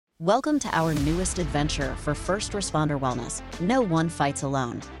Welcome to our newest adventure for first responder wellness. No one fights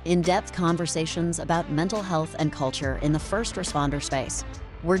alone. In-depth conversations about mental health and culture in the first responder space.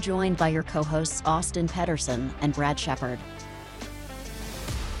 We're joined by your co-hosts Austin Pedersen and Brad Shepard.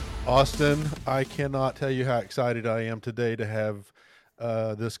 Austin, I cannot tell you how excited I am today to have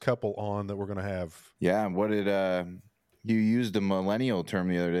this couple on that we're going to have. Yeah, what did you used a millennial term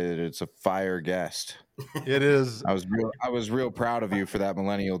the other day that it's a fire guest. It is. I was real proud of you for that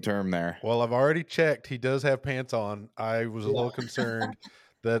millennial term there. Well, I've already checked. He does have pants on. I was a little concerned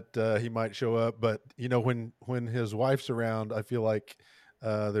that he might show up, but you know, when his wife's around, I feel like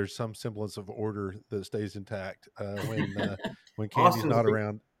there's some semblance of order that stays intact. When Candy's not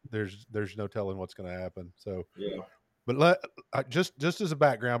around, there's no telling what's going to happen. So yeah. But just as a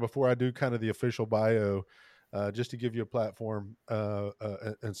background before I do kind of the official bio, just to give you a platform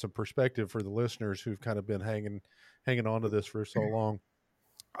and some perspective for the listeners who've kind of been hanging on to this for so long.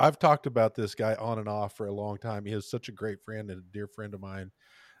 I've talked about this guy on and off for a long time. He is such a great friend and a dear friend of mine,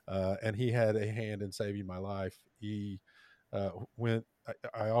 and he had a hand in saving my life. He went.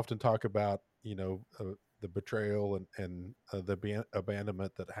 I often talk about the betrayal and the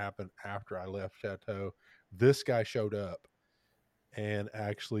abandonment that happened after I left Chateau. This guy showed up and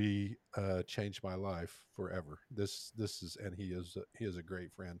actually changed my life forever. This is, and he is a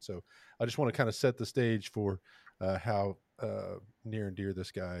great friend. So I just want to kind of set the stage for how near and dear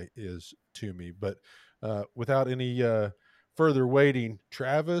this guy is to me. But without any further waiting,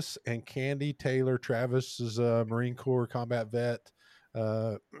 Travis and Kandi Taylor. Travis is a Marine Corps combat vet,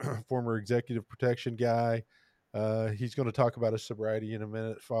 former executive protection guy. He's going to talk about his sobriety in a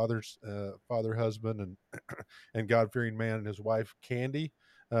minute. Father, husband, and and God-fearing man, and his wife Kandi,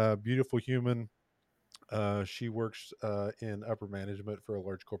 beautiful human. She works in upper management for a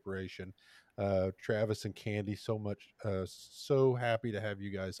large corporation. Travis and Kandi, so happy to have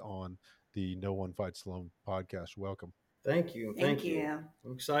you guys on the No One Fights Alone podcast. Welcome. Thank you. Thank you.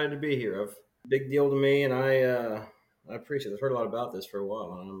 I'm excited to be here. Big deal to me, and I appreciate it. I've heard a lot about this for a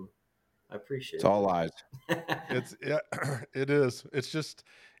while, and I appreciate it. It's all lies. It is. It's just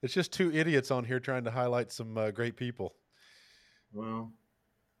two idiots on here trying to highlight some great people. Well,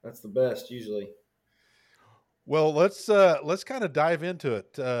 that's the best usually. Well, let's kind of dive into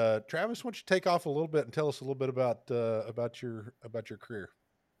it. Travis, why don't you take off a little bit and tell us a little bit about your career?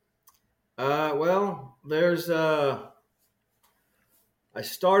 Well, there's I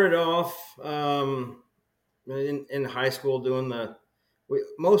started off in high school doing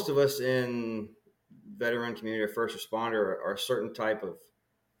most of us in veteran community or first responder are a certain type of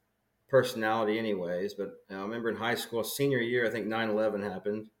personality anyways. But I remember in high school, senior year, I think 9/11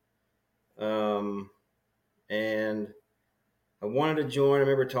 happened. And I wanted to join. I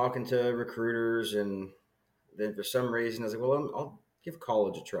remember talking to recruiters, and then for some reason I was like, well, I'll give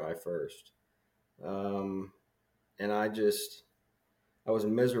college a try first. And I was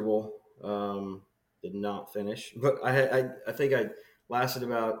miserable. Did not finish, but I think I lasted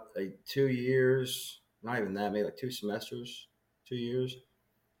about 2 years, not even that, maybe like 2 semesters, 2 years.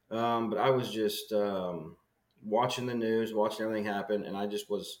 But I was just watching the news, watching everything happen, and I just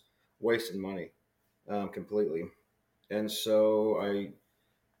was wasting money completely. And so I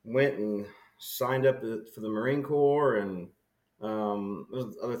went and signed up for the Marine Corps, and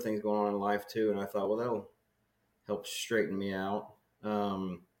there's other things going on in life too. And I thought, well, that'll help straighten me out.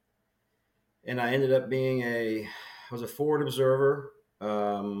 And I ended up I was a forward observer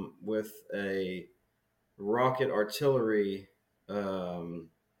with a rocket artillery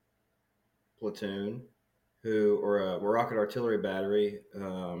platoon, or a rocket artillery battery,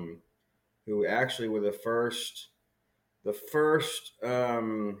 who actually were the first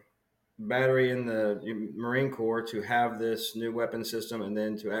battery in the Marine Corps to have this new weapon system and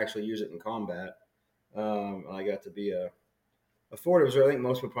then to actually use it in combat. And I got to be a forward observer. I think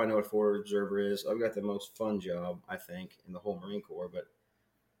most people probably know what a forward observer is. I've got the most fun job, I think, in the whole Marine Corps. But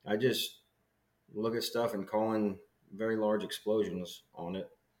I just look at stuff and call in very large explosions on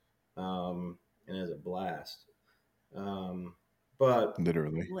it, and it's a blast. But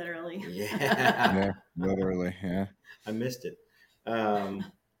literally, yeah, literally, yeah. I missed it.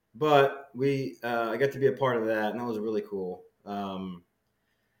 But I got to be a part of that, and that was really cool.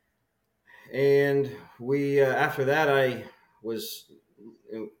 And after that, I was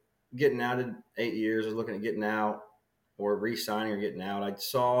getting out in 8 years. I was looking at getting out or re-signing or getting out. I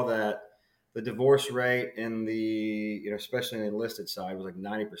saw that the divorce rate in the, especially in the enlisted side, was like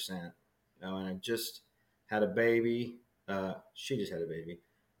 90%. And I just had a baby. She just had a baby.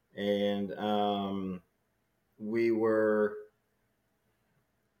 And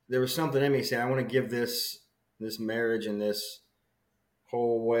there was something in me saying, I want to give this marriage and this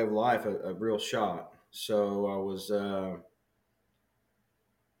whole way of life a real shot. So I was,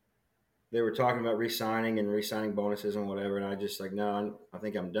 they were talking about re-signing bonuses and whatever. And I just like, no, I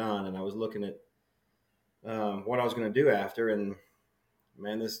think I'm done. And I was looking at what I was going to do after. And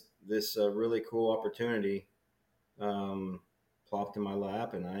man, this really cool opportunity plopped in my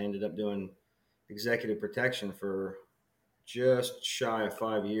lap. And I ended up doing executive protection for just shy of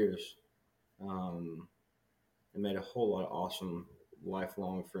 5 years. And made a whole lot of awesome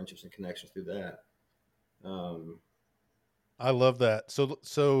lifelong friendships and connections through that. I love that.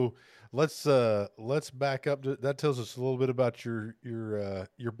 So let's back up. That tells us a little bit about your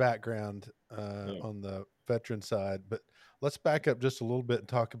background Yeah. on the veteran side, but let's back up just a little bit and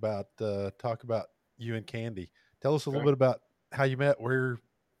talk about you and Kandi. Tell us a little Okay. bit about how you met, where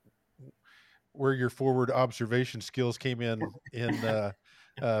your forward observation skills came in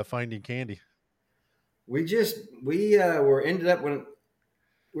finding Kandi. We were ended up when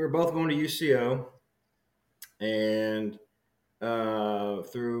we were both going to UCO, and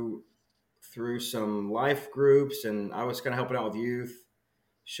through some life groups, and I was kind of helping out with youth,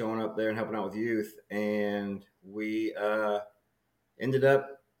 showing up there and helping out with youth, and we ended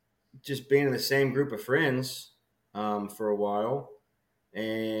up just being in the same group of friends for a while,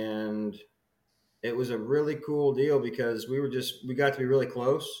 and it was a really cool deal because we got to be really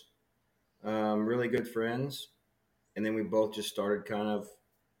close, really good friends, and then we both just started kind of.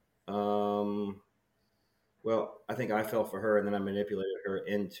 Well, I think I fell for her, and then I manipulated her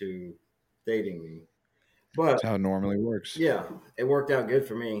into dating me. But That's how it normally works. yeah, it worked out good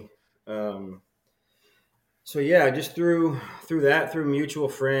for me. So yeah, just through mutual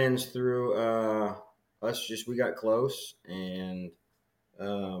friends, through we got close and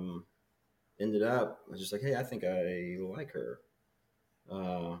ended up. I was just like, hey, I think I like her.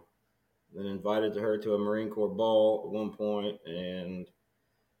 Then invited her to a Marine Corps ball at one point, and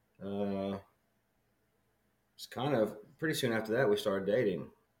it's kind of pretty soon after that we started dating.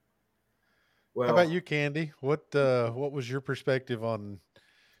 Well, How about you, Kandi? What was your perspective on?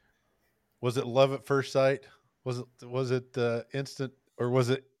 Was it love at first sight? Was it instant, or was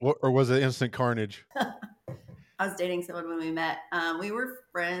it instant carnage? I was dating someone when we met. We were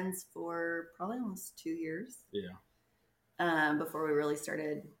friends for probably almost 2 years. Yeah. Before we really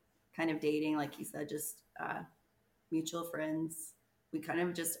started kind of dating, like you said, just mutual friends. We kind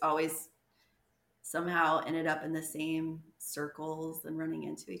of just always somehow ended up in the same circles and running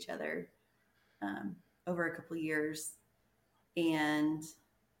into each other over a couple of years. And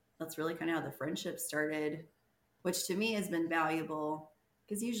that's really kind of how the friendship started, which to me has been valuable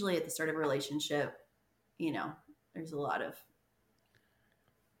because usually at the start of a relationship, there's a lot of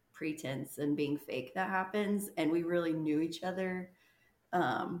pretense and being fake that happens. And we really knew each other.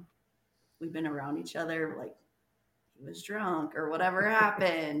 We've been around each other, like he was drunk or whatever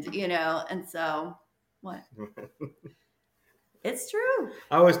happened, and so what? It's true.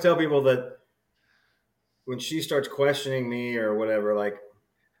 I always tell people that when she starts questioning me or whatever, like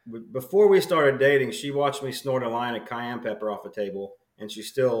before we started dating, she watched me snort a line of cayenne pepper off a table, and she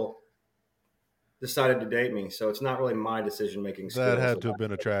still decided to date me. So it's not really my decision-making skills. That had to have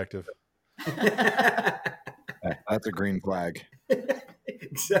been attractive. That's a green flag.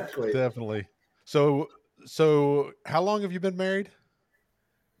 Exactly. Definitely. So how long have you been married?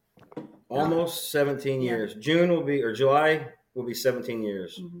 Almost 17 Yeah. years. July will be 17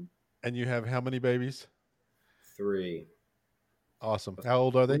 years. Mm-hmm. And you have how many babies? 3. Awesome. How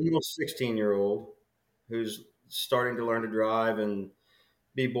old are they? Almost 16-year-old who's starting to learn to drive and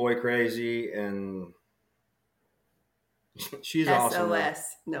be boy crazy, and she's awesome.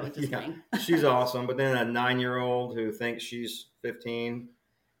 SOS. No, just kidding. She's awesome. But then a 9-year-old who thinks she's 15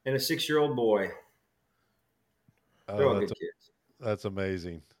 and a 6-year-old boy. They're all good kids. That's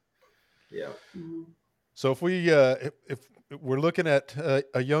amazing. Yeah. Mm-hmm. So if we're looking at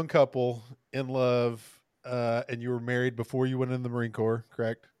a young couple in love, and you were married before you went in the Marine Corps,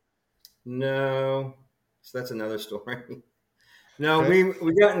 correct? No. So that's another story. No, Okay.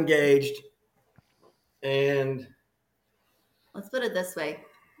 we got engaged, and Let's put it this way.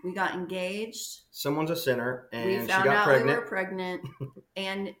 We got engaged. someone's a sinner, and We she found got out pregnant. we were pregnant,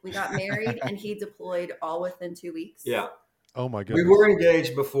 and we got married, and he deployed all within 2 weeks. Yeah. Oh my goodness. We were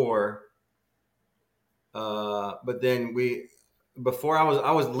engaged before, but then before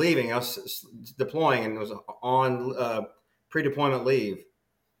I was leaving, I was deploying and was on pre-deployment leave,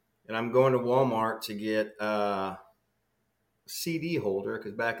 and I'm going to Walmart to get a CD holder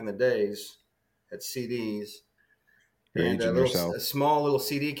because back in the days had CDs. You're And aging yourself. a small little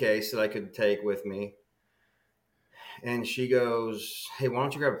CD case that I could take with me. And she goes, "Hey, why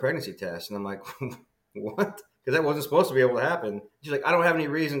don't you grab a pregnancy test?" And I'm like, "What?" because that wasn't supposed to be able to happen. She's like, I don't have any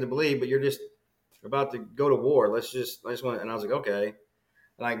reason to believe, but you're just about to go to war. I just want, and I was like, okay.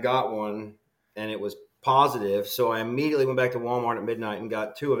 And I got one, and it was positive. So I immediately went back to Walmart at midnight and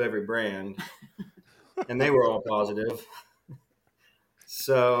got 2 of every brand, and they were all positive.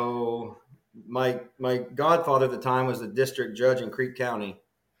 So my godfather at the time was the district judge in Creek County,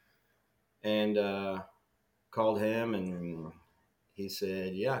 and called him, and he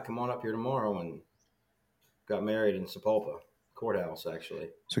said, yeah, come on up here tomorrow, and got married in Sapulpa courthouse, actually.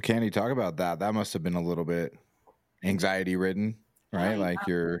 So can you talk about that? That must have been a little bit anxiety ridden, right? Like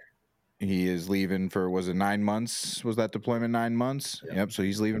he is leaving for, was it 9 months? Was that deployment 9 months? Yep. So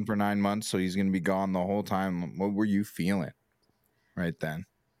he's leaving for 9 months. So he's going to be gone the whole time. What were you feeling right then?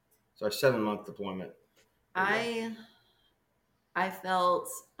 It's our 7-month deployment. I felt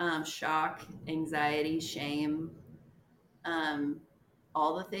shock, anxiety, shame,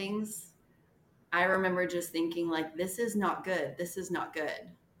 all the things. I remember just thinking like, this is not good. This is not good.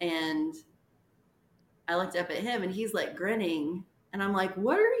 And I looked up at him and he's like grinning. And I'm like,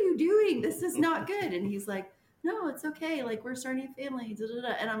 what are you doing? This is not good. And he's like, no, it's okay. Like, we're starting a family. Da, da,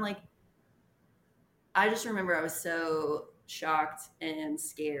 da. And I'm like, I just remember I was so shocked and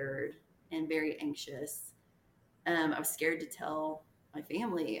scared and very anxious. I was scared to tell my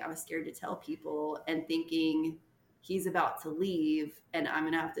family. I was scared to tell people, and thinking he's about to leave and I'm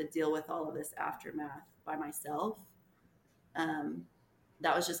going to have to deal with all of this aftermath by myself.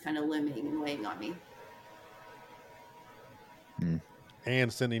 That was just kind of looming and weighing on me.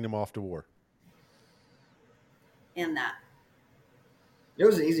 And sending him off to war. And that. It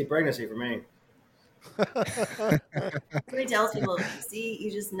was an easy pregnancy for me. Somebody tells people, see,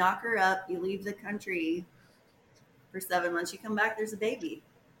 you just knock her up, you leave the country for 7 months, you come back, there's a baby.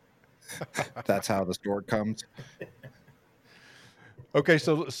 That's how the story comes. Okay,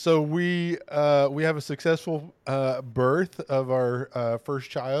 so we have a successful birth of our first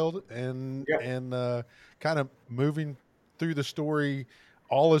child, and kind of moving through the story,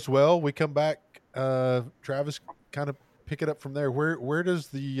 all is well. We come back, Travis, kind of pick it up from there. Where does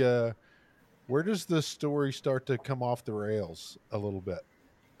the story start to come off the rails a little bit?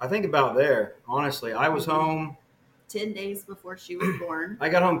 I think about there. Honestly, I was home 10 days before she was born. I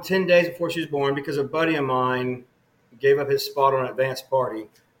got home 10 days before she was born because a buddy of mine gave up his spot on an advanced party,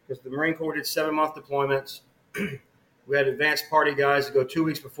 because the Marine Corps did 7-month deployments. We had advanced party guys to go 2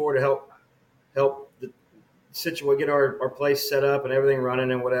 weeks before to help the situate, get our place set up and everything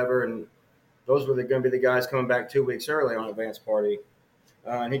running and whatever. And those were going to be the guys coming back 2 weeks early on advanced party.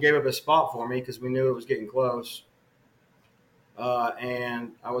 And he gave up his spot for me because we knew it was getting close.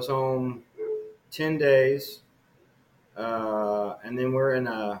 And I was home 10 days. And then we're in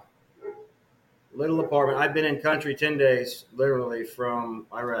a little apartment. I'd been in country 10 days, literally, from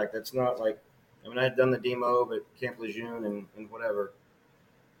Iraq. That's not like, I mean, I had done the demo at Camp Lejeune and whatever.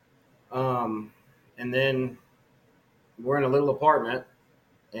 And then we're in a little apartment,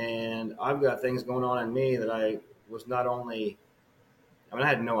 and I've got things going on in me that I was not only, I mean, I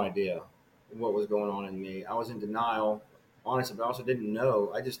had no idea what was going on in me. I was in denial, honestly, but I also didn't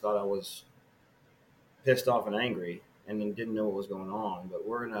know. I just thought I was pissed off and angry, and then didn't know what was going on. But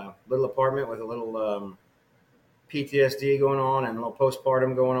we're in a little apartment with a little PTSD going on and a little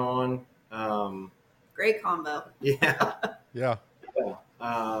postpartum going on. Great combo. Yeah. Yeah.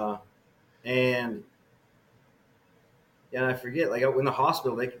 And I forget, like, in the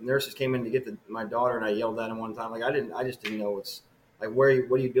hospital, nurses came in to get my daughter, and I yelled at them one time. Like, I just didn't know what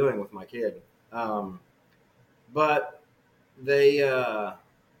are you doing with my kid? But they, I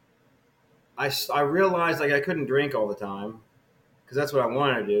realized, like, I couldn't drink all the time, because that's what I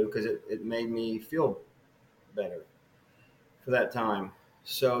wanted to do, because it made me feel better for that time.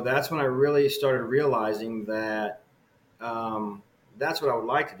 So that's when I really started realizing that that's what I would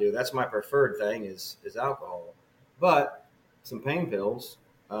like to do. That's my preferred thing is alcohol. But some pain pills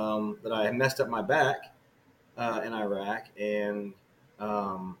that I had messed up my back in Iraq, and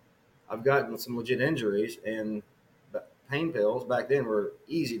I've gotten some legit injuries, and pain pills back then were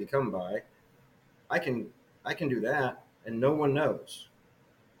easy to come by. I can do that, and no one knows.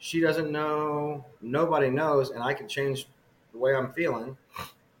 She doesn't know. Nobody knows, and I can change the way I'm feeling,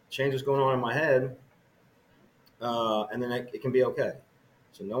 change what's going on in my head, and then it can be okay.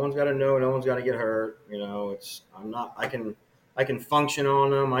 So no one's got to know. No one's got to get hurt. I can function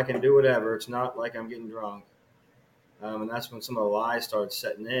on them. I can do whatever. It's not like I'm getting drunk. And that's when some of the lies started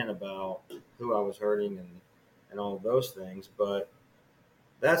setting in about who I was hurting and all of those things. But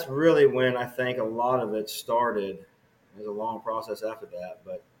that's really when I think a lot of it started. There's a long process after that,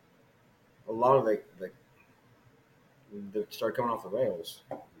 but a lot of the started coming off the rails,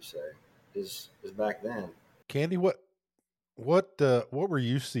 you say, is back then. Kandi, what were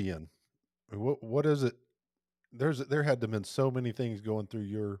you seeing? What is it? There had to have been so many things going through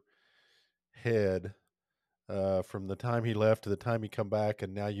your head from the time he left to the time he come back,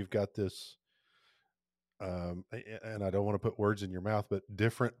 and now you've got this. And I don't want to put words in your mouth, but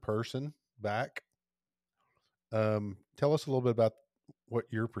different person back. Tell us a little bit about what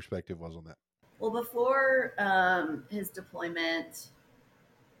your perspective was on that. Well, before his deployment,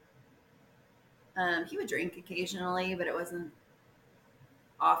 he would drink occasionally, but it wasn't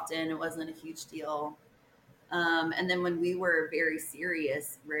often. It wasn't a huge deal. And then when we were very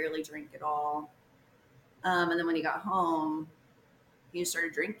serious, rarely drink at all. And then when he got home, he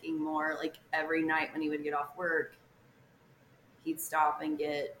started drinking more. Like every night when he would get off work, he'd stop and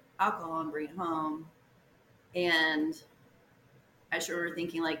get alcohol and bring it home. And I just remember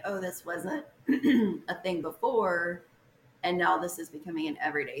thinking like, oh, this wasn't a thing before. And now this is becoming an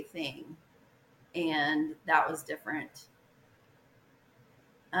everyday thing. And that was different.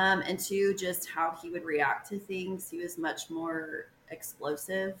 And two, just how he would react to things. He was much more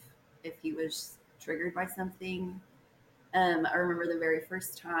explosive if he was triggered by something. I remember the very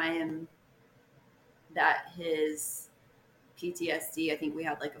first time that his PTSD, I think we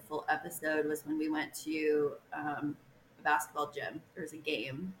had like a full episode, was when we went to a basketball gym. There was a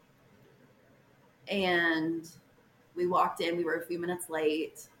game. And we walked in, we were a few minutes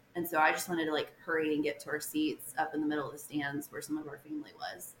late. And so I just wanted to like hurry and get to our seats up in the middle of the stands where some of our family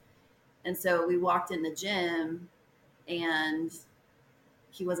was. And so we walked in the gym and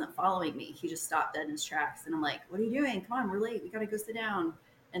he wasn't following me. He just stopped dead in his tracks. And I'm like, what are you doing? Come on, we're late. We got to go sit down.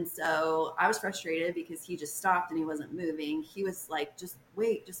 And so I was frustrated because he just stopped and he wasn't moving. He was like, just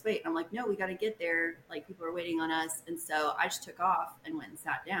wait. And I'm like, no, we got to get there. Like people are waiting on us. And so I just took off and went and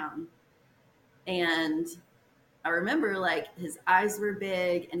sat down. And I remember like his eyes were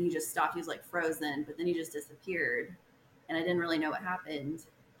big and he just stopped. He was like frozen, but then he just disappeared. And I didn't really know what happened.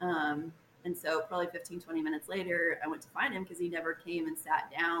 And so probably 15, 20 minutes later, I went to find him because he never came and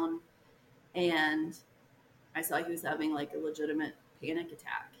sat down. And I saw he was having like a legitimate panic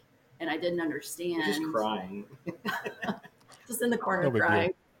attack. And I didn't understand. Just crying. Just in the corner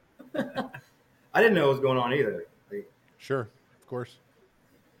crying. I didn't know what was going on either. Sure, of course.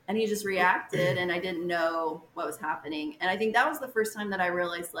 And he just reacted and I didn't know what was happening. And I think that was the first time that I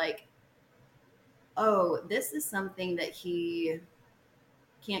realized like, oh, this is something that he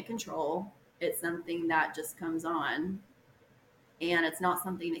can't control. It's something that just comes on. And it's not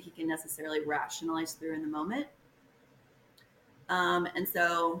something that he can necessarily rationalize through in the moment. And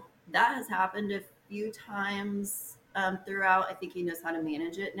so that has happened a few times throughout. I think he knows how to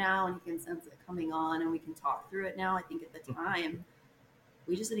manage it now and he can sense it coming on and we can talk through it now. I think at the time,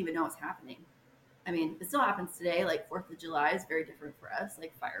 we just didn't even know what's happening. I mean, it still happens today. Like 4th of July is very different for us.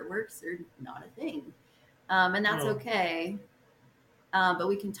 Like fireworks are not a thing. And that's okay. But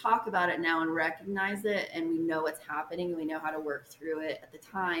we can talk about it now and recognize it and we know what's happening and we know how to work through it. At the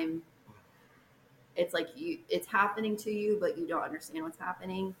time, it's like it's happening to you, but you don't understand what's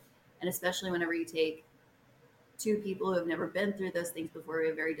happening. And especially whenever you take two people who have never been through those things before, we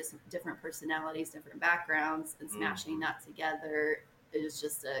have very different personalities, different backgrounds, and smashing that together is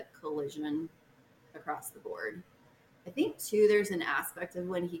just a collision across the board. I think too, there's an aspect of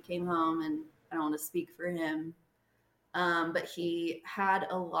when he came home, and I don't want to speak for him, but he had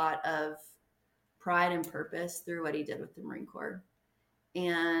a lot of pride and purpose through what he did with the Marine Corps.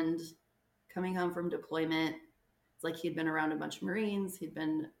 And coming home from deployment, it's like he'd been around a bunch of Marines. He'd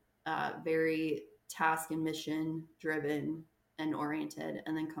been very task and mission driven and oriented,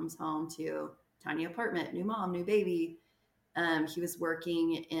 and then comes home to tiny apartment, new mom, new baby. He was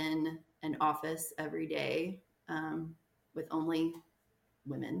working in an office every day with only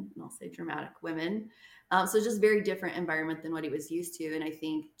women, and I'll say dramatic women. So just very different environment than what he was used to. And I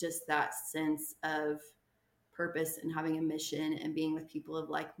think just that sense of purpose and having a mission and being with people of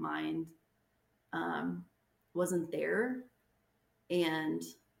like mind wasn't there. And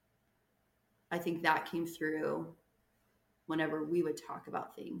I think that came through whenever we would talk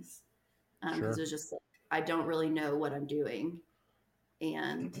about things. Because it was just like, I don't really know what I'm doing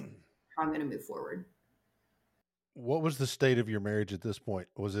and how I'm going to move forward. What was the state of your marriage at this point?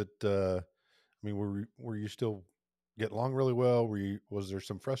 Was it, I mean, were you still getting along really well? Was there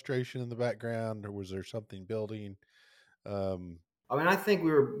some frustration in the background, or was there something building? I mean, I think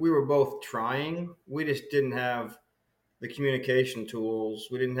we were both trying. We just didn't have the communication tools.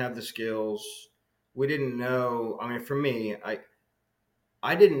 We didn't have the skills. We didn't know. I mean, for me,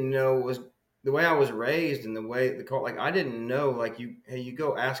 I didn't know it was the way I was raised and the way like I didn't know like you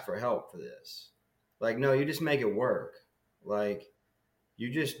go ask for help for this. Like, no, you just make it work. Like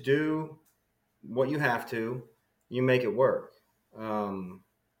you just do what you have to, you make it work. And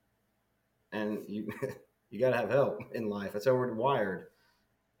you you got to have help in life. That's how we're wired.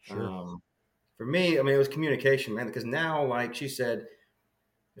 Sure. For me, I mean, it was communication, man. Because now, like she said,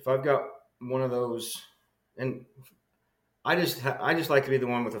 if I've got one of those, and I just like to be the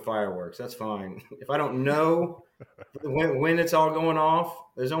one with the fireworks. That's fine. If I don't know when it's all going off,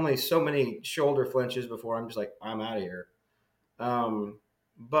 there's only so many shoulder flinches before I'm just like, I'm out of here.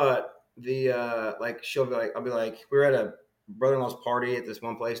 But the like she'll be like, I'll be like, we were at a brother-in-law's party at this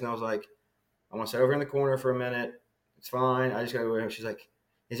one place, and I was like, I want to sit over in the corner for a minute. It's fine. I just gotta go over. She's like,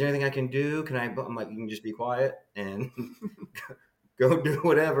 is there anything I can do? Can I? I'm like, you can just be quiet and go do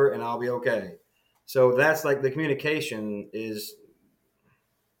whatever, and I'll be okay. So that's like the communication is.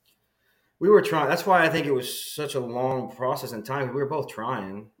 We were trying. That's why I think it was such a long process and time. We were both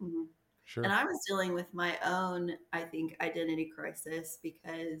trying. Mm-hmm. Sure. And I was dealing with my own, I think, identity crisis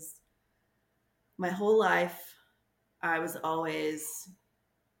because my whole life I was always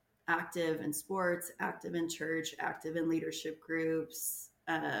active in sports, active in church, active in leadership groups.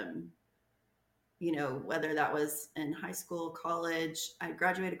 Whether that was in high school, college. I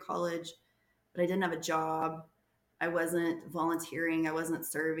graduated college, but I didn't have a job. I wasn't volunteering. I wasn't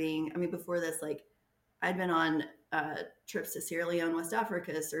serving. I mean, before this, like I'd been on trips to Sierra Leone, West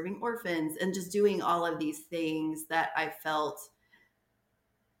Africa, serving orphans, and just doing all of these things that I felt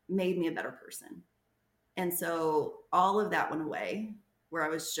made me a better person. And so all of that went away, where I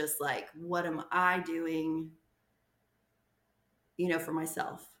was just like, what am I doing, for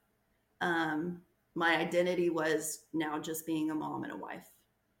myself? My identity was now just being a mom and a wife.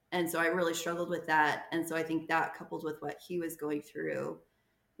 And so I really struggled with that. And so I think that coupled with what he was going through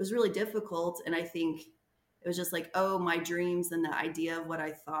was really difficult. And I think it was just like, oh, my dreams and the idea of what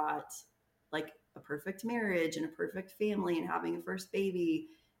I thought, like a perfect marriage and a perfect family and having a first baby,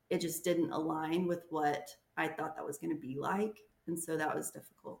 it just didn't align with what I thought that was going to be like. And so that was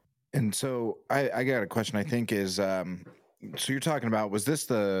difficult. And so I got a question, I think is, so you're talking about, was this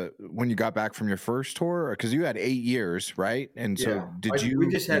when you got back from your first tour? Because you had 8 years, right? And so we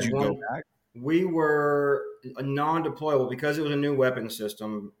just had one. Go back? We were a non-deployable because it was a new weapon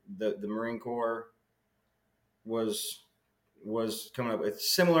system. The Marine Corps was coming up.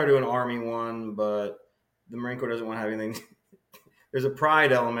 It's similar to an Army one, but the Marine Corps doesn't want to have anything. There's a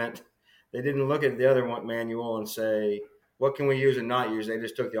pride element. They didn't look at the other one manual and say, what can we use and not use? They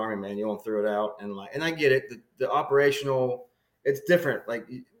just took the Army manual and threw it out. And I get it. The operational, it's different. Like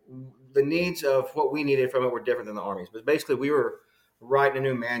the needs of what we needed from it were different than the Army's. But basically, we were writing a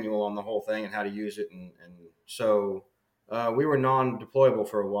new manual on the whole thing and how to use it. And so we were non-deployable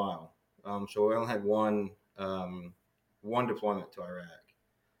for a while. So we only had one deployment to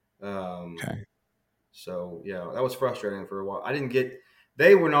Iraq. Okay. So yeah, that was frustrating for a while.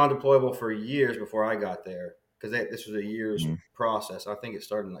 They were non-deployable for years before I got there because this was a year's process. I think it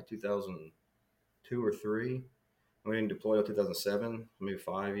started in like 2002 or 3. We didn't deploy until 2007, maybe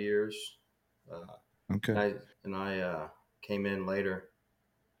 5 years. Okay. And I came in later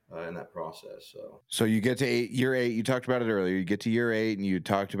in that process. So you get to year 8. You talked about it earlier. You get to year 8, and you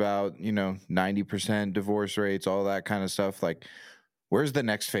talked about 90% divorce rates, all that kind of stuff. Like, where's the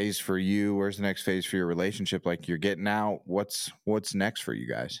next phase for you? Where's the next phase for your relationship? Like, you're getting out. What's next for you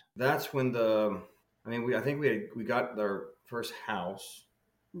guys? That's when I think we got our first house,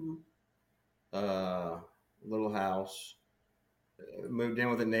 little house. Moved in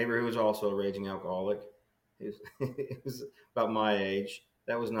with a neighbor who was also a raging alcoholic. He was about my age.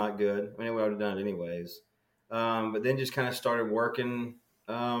 That was not good. I mean, we would have done it anyways. But then just kind of started working.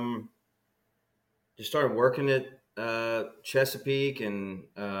 Just started working at Chesapeake and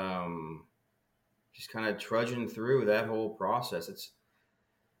just kind of trudging through that whole process.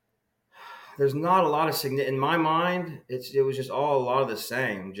 There's not a lot of in my mind. It was just all a lot of the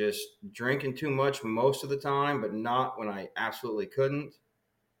same. Just drinking too much most of the time, but not when I absolutely couldn't.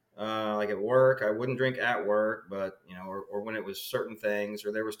 Like at work, I wouldn't drink at work, but or when it was certain things,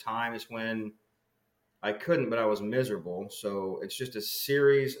 or there was times when I couldn't, but I was miserable. So it's just a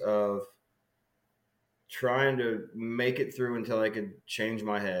series of trying to make it through until I could change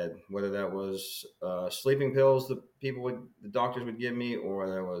my head, whether that was sleeping pills the doctors would give me, or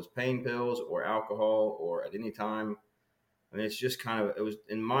there was pain pills or alcohol, or at any time. I mean, it's just it was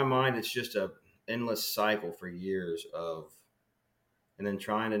in my mind, it's just a endless cycle for years and then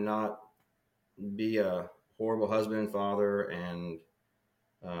trying to not be a horrible husband and father. And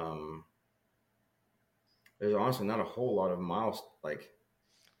there's honestly not a whole lot of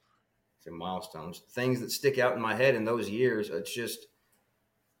milestones, things that stick out in my head in those years. It's just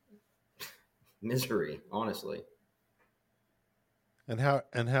misery, honestly. And how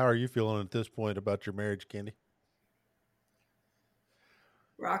are you feeling at this point about your marriage, Kandi?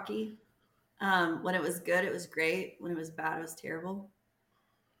 Rocky. When it was good, it was great. When it was bad, it was terrible.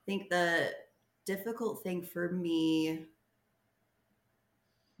 I think the difficult thing for me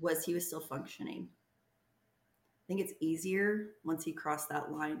was he was still functioning. I think it's easier once he crossed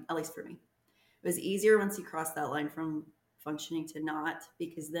that line, at least for me. It was easier once he crossed that line from functioning to not,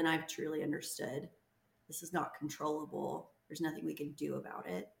 because then I've truly understood this is not controllable. There's nothing we can do about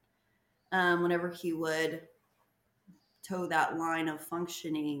it. Whenever he would toe that line of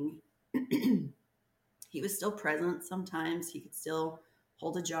functioning, he was still present sometimes. He could still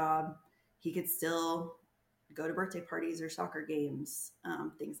hold a job. He could still go to birthday parties or soccer games,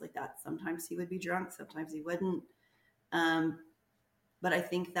 things like that. Sometimes he would be drunk, sometimes he wouldn't. But I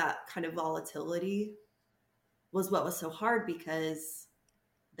think that kind of volatility was what was so hard, because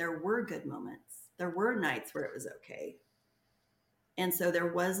there were good moments. There were nights where it was okay. And so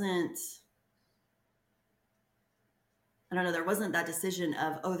there wasn't that decision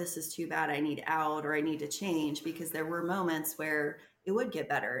of, oh, this is too bad, I need out, or I need to change, because there were moments where it would get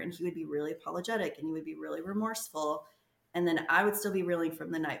better and he would be really apologetic and he would be really remorseful. And then I would still be reeling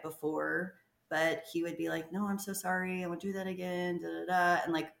from the night before, but he would be like, no, I'm so sorry, I won't do that again, da, da, da.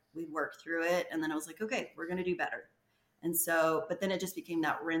 And like, we'd work through it. And then I was like, okay, we're going to do better. And so, but then it just became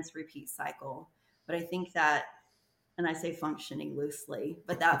that rinse repeat cycle. But I think that, and I say functioning loosely,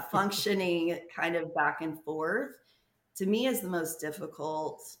 but that functioning kind of back and forth to me is the most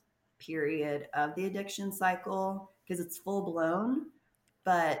difficult period of the addiction cycle, because it's full blown,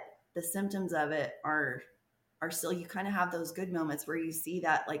 but the symptoms of it are still, you kind of have those good moments where you see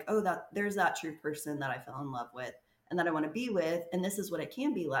that, like, oh, that there's that true person that I fell in love with and that I want to be with, and this is what it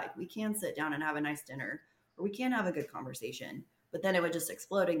can be like. We can sit down and have a nice dinner, or we can have a good conversation. But then it would just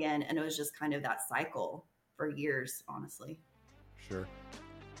explode again, and it was just kind of that cycle for years, honestly. Sure.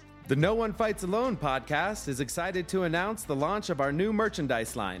 The No One Fights Alone podcast is excited to announce the launch of our new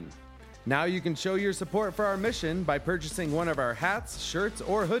merchandise line. Now you can show your support for our mission by purchasing one of our hats, shirts,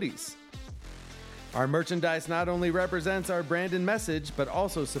 or hoodies. Our merchandise not only represents our brand and message, but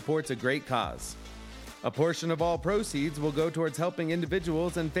also supports a great cause. A portion of all proceeds will go towards helping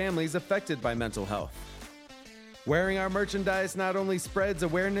individuals and families affected by mental health. Wearing our merchandise not only spreads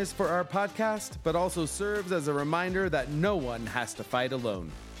awareness for our podcast, but also serves as a reminder that no one has to fight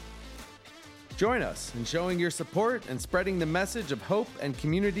alone. Join us in showing your support and spreading the message of hope and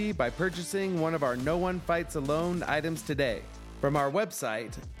community by purchasing one of our No One Fights Alone items today from our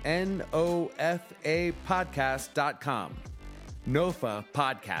website, nofapodcast.com,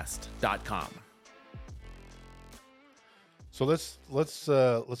 nofapodcast.com. So let's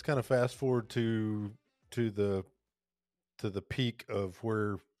kind of fast forward to the peak of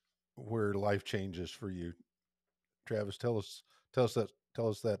where life changes for you. Travis, tell us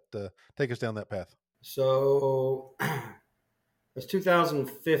that take us down that path. So it's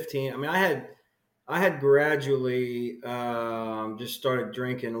 2015. I mean, I had gradually just started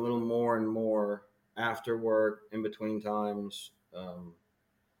drinking a little more and more after work, in between times,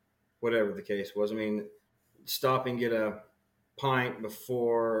 whatever the case was. I mean, stop and get a pint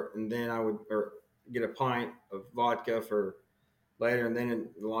before, and then I would get a pint of vodka for later, and then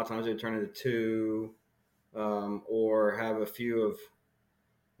a lot of times it would turn into two, or have a few of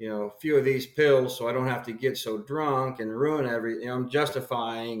these pills so I don't have to get so drunk and ruin everything. I'm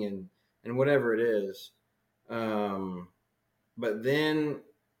justifying and whatever it is. But then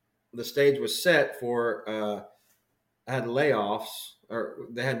the stage was set for, I had layoffs, or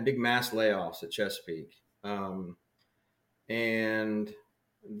they had big mass layoffs at Chesapeake. And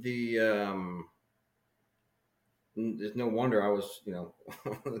it's no wonder I was,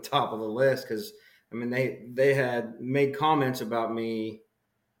 on the top of the list, because I mean, they had made comments about me,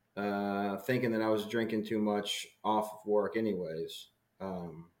 thinking that I was drinking too much off of work anyways,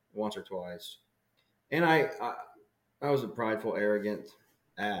 once or twice. And I was a prideful, arrogant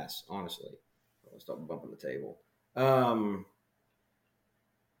ass, honestly. I'll stop bumping the table.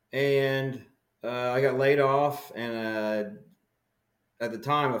 And I got laid off, and at the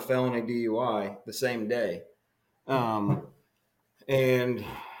time, a felony DUI the same day. Got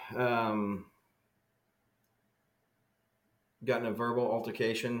in a verbal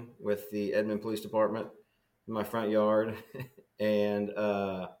altercation with the Edmond Police Department in my front yard. And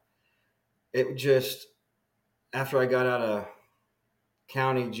it just, after I got out of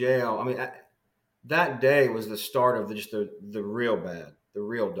county jail, I mean, that day was the start of the real bad, the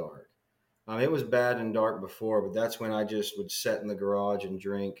real dark. It was bad and dark before, but that's when I just would sit in the garage and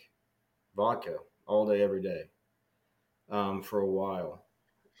drink vodka all day, every day, for a while.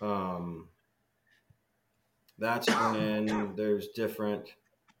 that's when there's different,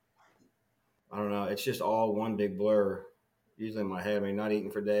 I don't know, it's just all one big blur, usually in my head. I mean, not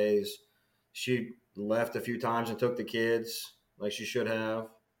eating for days. She left a few times and took the kids like she should have.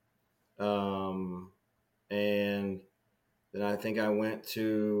 And then I think I went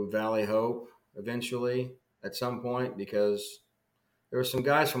to Valley Hope eventually at some point because there were some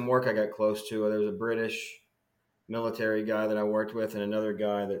guys from work I got close to. There was a British military guy that I worked with and another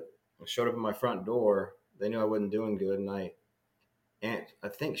guy that showed up at my front door. They knew I wasn't doing good, and I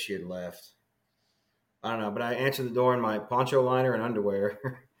think she had left. I don't know, but I answered the door in my poncho liner and underwear,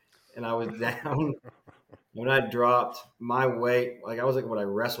 and I was down. When I dropped my weight, like I was like what I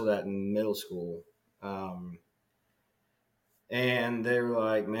wrestled at in middle school. And they were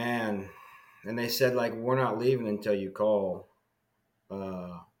like, man, and they said, like, we're not leaving until you call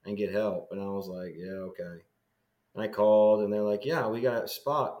and get help. And I was like, yeah, okay. And I called, and they're like, yeah, we got a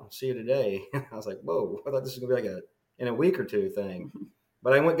spot. See you today. I was like, whoa, I thought this was going to be like in a week or two thing.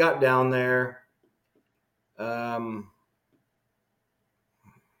 But I got down there. There's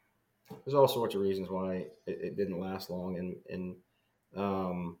all sorts of reasons why it didn't last long.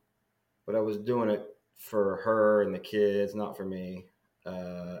 But I was doing it for her and the kids, not for me.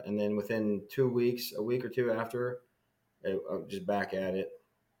 And then within 2 weeks, a week or two after, I was just back at it.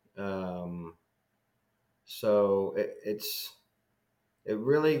 So it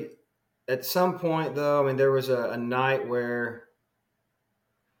really, at some point though, I mean, there was a night where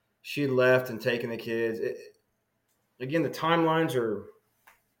she left and taken the kids. Again, the timelines are,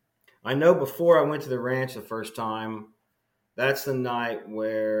 I know before I went to the ranch the first time, that's the night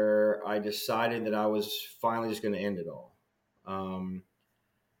where I decided that I was finally just going to end it all.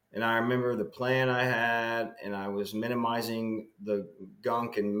 And I remember the plan I had, and I was minimizing the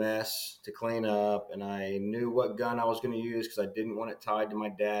gunk and mess to clean up. And I knew what gun I was going to use because I didn't want it tied to my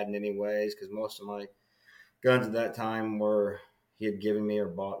dad in any ways, because most of my guns at that time were he had given me or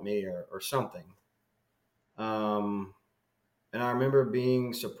bought me or something. And I remember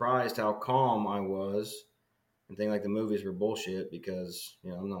being surprised how calm I was and thinking like the movies were bullshit because,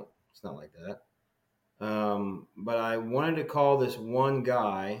 it's not like that. But I wanted to call this one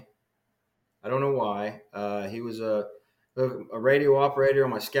guy. I don't know why. He was a radio operator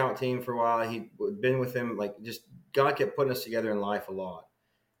on my scout team for a while. He'd been with him, like, just God kept putting us together in life a lot.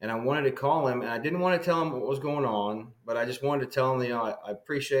 And I wanted to call him, and I didn't want to tell him what was going on, but I just wanted to tell him, I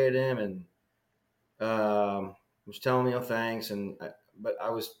appreciated him and was telling him, thanks. But I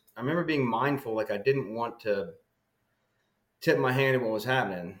remember being mindful, like I didn't want to tip my hand at what was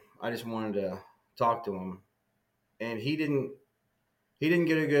happening. I just wanted to talk to him, and he didn't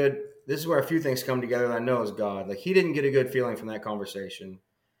get a good, this is where a few things come together that I know is God. Like, he didn't get a good feeling from that conversation,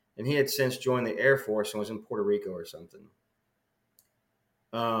 and he had since joined the Air Force and was in Puerto Rico or something.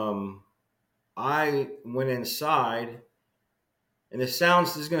 I went inside, and this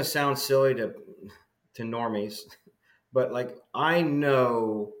is going to sound silly to normies, but like, I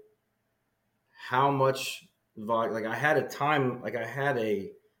know how much vodka, like I had a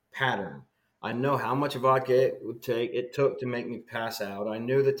pattern. I know how much vodka it took to make me pass out. I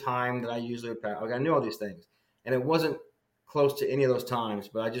knew the time that I usually would pass. Like, I knew all these things, and it wasn't close to any of those times,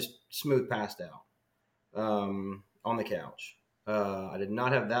 but I just smooth passed out on the couch. I did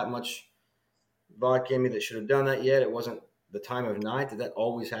not have that much vodka in me that should have done that yet. It wasn't the time of night that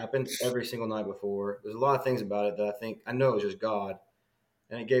always happened every single night before. There's a lot of things about it that I know it was just God,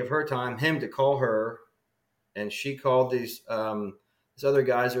 and it gave him to call her, and she called these other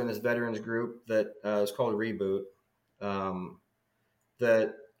guys are in this veterans group that is called Reboot,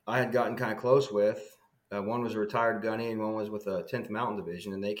 that I had gotten kind of close with. One was a retired gunny, and one was with the 10th Mountain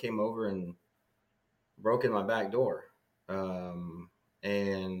Division, and they came over and broke in my back door.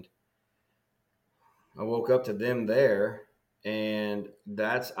 And I woke up to them there, and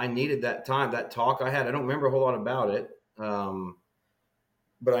I needed that time, that talk I had. I don't remember a whole lot about it,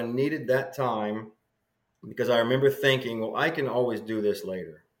 but I needed that time because I remember thinking, well, I can always do this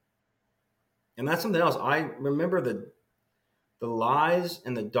later. And that's something else. I remember the lies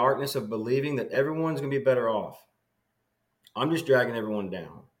and the darkness of believing that everyone's going to be better off. I'm just dragging everyone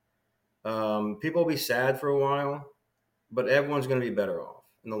down. People will be sad for a while, but everyone's going to be better off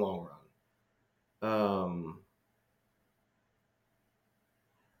in the long run.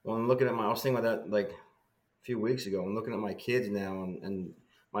 Well, I'm looking at I was thinking about that like a few weeks ago. I'm looking at my kids now and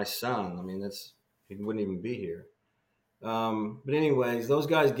my son. I mean, he wouldn't even be here. But anyways, those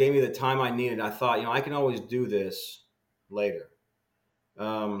guys gave me the time I needed. I thought, I can always do this later.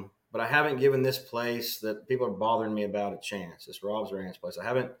 But I haven't given this place that people are bothering me about a chance, this Rob's Ranch place.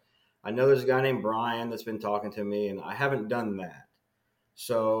 I know there's a guy named Brian that's been talking to me, and I haven't done that.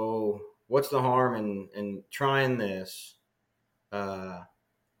 So what's the harm in trying this?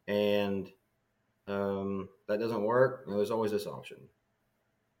 And that doesn't work. There's always this option.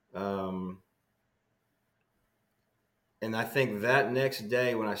 And I think that next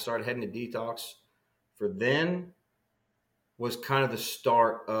day when I started heading to detox for then was kind of the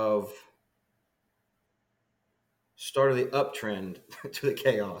start of the uptrend to the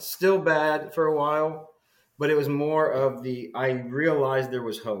chaos. Still bad for a while, but it was more of I realized there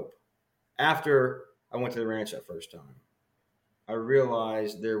was hope. After I went to the ranch that first time, I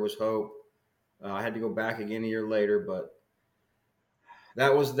realized there was hope. I had to go back again a year later, but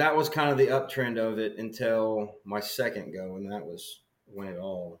that was kind of the uptrend of it until my second go, and that was when it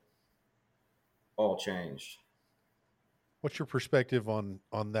all changed. What's your perspective on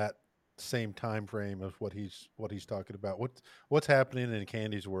that same time frame of what he's talking about? What's happening in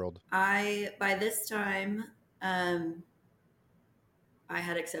Kandi's world? By this time, I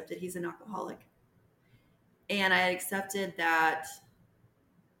had accepted he's an alcoholic, and I had accepted that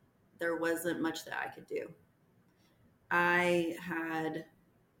there wasn't much that I could do. I had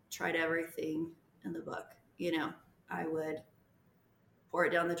tried everything in the book. I would pour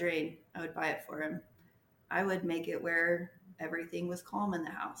it down the drain. I would buy it for him. I would make it where everything was calm in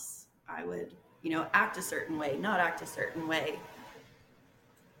the house. I would, act a certain way, not act a certain way.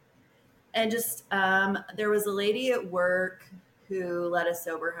 And just, there was a lady at work who led a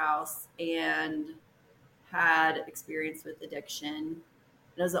sober house and had experience with addiction.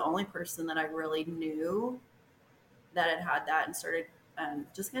 It was the only person that I really knew that had that, and started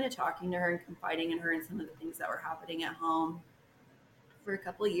just kind of talking to her and confiding in her and some of the things that were happening at home. For a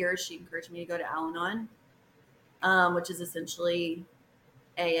couple of years, she encouraged me to go to Al-Anon, which is essentially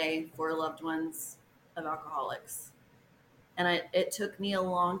AA for loved ones of alcoholics. And it took me a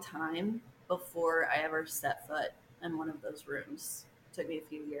long time before I ever set foot in one of those rooms. It took me a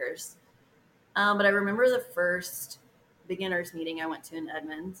few years. But I remember the first beginners meeting I went to in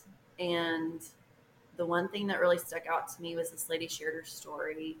Edmond, and the one thing that really stuck out to me was this lady shared her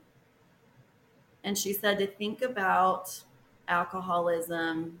story. And she said to think about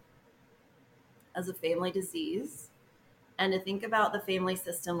alcoholism as a family disease, and to think about the family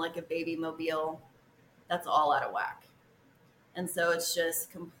system like a baby mobile that's all out of whack. And so it's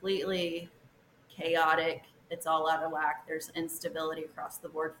just completely chaotic. It's all out of whack. There's instability across the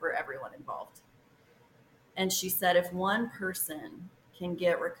board for everyone involved. And she said, if one person can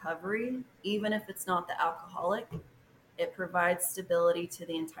get recovery, even if it's not the alcoholic, it provides stability to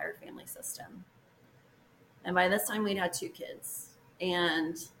the entire family system. And by this time, we'd had 2 kids.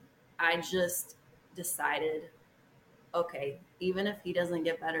 And I just decided, okay, even if he doesn't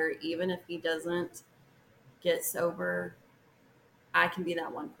get better, even if he doesn't get sober, I can be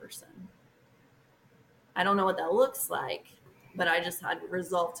that one person. I don't know what that looks like, but I just had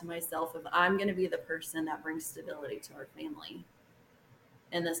resolved to myself if I'm going to be the person that brings stability to our family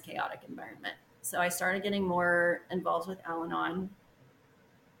in this chaotic environment. So I started getting more involved with Al-Anon.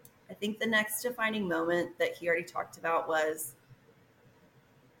 I think the next defining moment that he already talked about was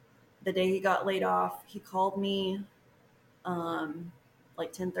the day he got laid off. He called me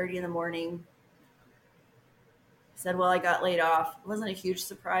like 10:30 in the morning. He said, well, I got laid off. It wasn't a huge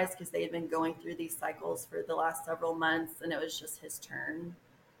surprise because they had been going through these cycles for the last several months, and it was just his turn.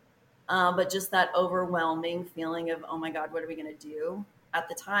 But just that overwhelming feeling of, oh my God, what are we going to do? At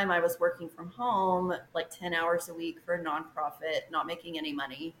the time, I was working from home like 10 hours a week for a nonprofit, not making any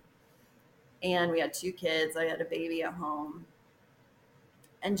money. And we had 2 kids. I had a baby at home.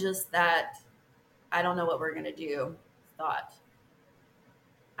 And just that, I don't know what we're going to do thought.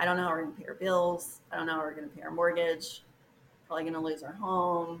 I don't know how we're going to pay our bills. I don't know how we're going to pay our mortgage. Probably going to lose our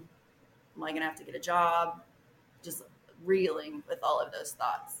home. Am I going to have to get a job? Just reeling with all of those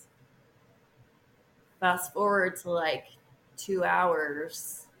thoughts. Fast forward to like 2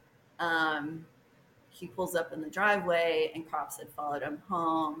 hours. He pulls up in the driveway and cops had followed him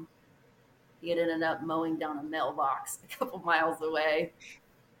home. He had ended up mowing down a mailbox a couple miles away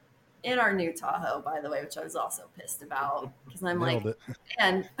in our new Tahoe, by the way, which I was also pissed about because I'm Nailed like, it.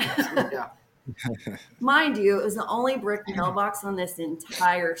 and Yeah. mind you, it was the only brick mailbox on this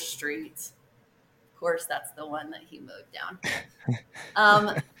entire street. Of course, that's the one that he mowed down.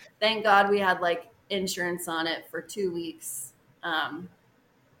 Thank God we had like insurance on it for 2 weeks.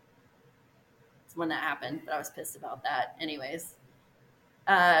 It's when that happened, but I was pissed about that. Anyways,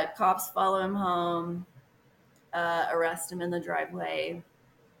 cops follow him home, arrest him in the driveway.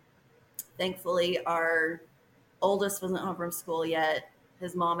 Thankfully, our oldest wasn't home from school yet.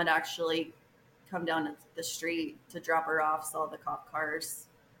 His mom had actually come down the street to drop her off, saw the cop cars,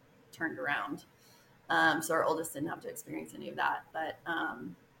 turned around. So our oldest didn't have to experience any of that. But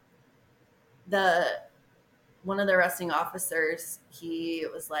one of the arresting officers, he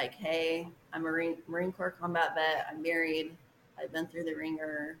was like, "Hey, I'm a Marine Corps combat vet. I'm married. I've been through the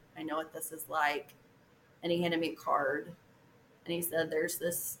ringer. I know what this is like." And he handed me a card, and he said, "There's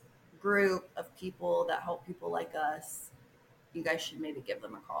this group of people that help people like us. You guys should maybe give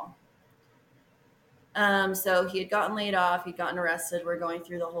them a call." So he had gotten laid off. He'd gotten arrested. We're going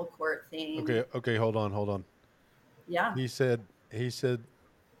through the whole court thing. Okay. Hold on. Yeah. He said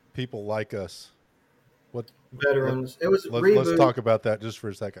people like us. What? Veterans. It was a Let's reboot. talk about that just for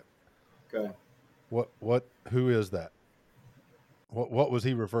a second. Okay. Who is that? What was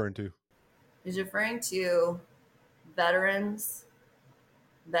he referring to? He's referring to veterans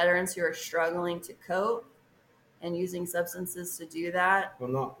who are struggling to cope and using substances to do that. Well,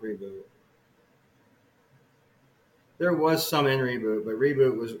 not reboot. There was some in reboot, but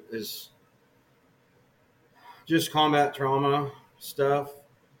reboot is just combat trauma stuff.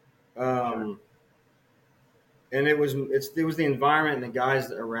 And it was the environment and the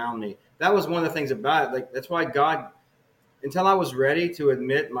guys around me. That was one of the things about it. Like, that's why God, until I was ready to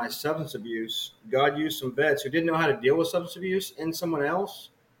admit my substance abuse, God used some vets who didn't know how to deal with substance abuse in someone else,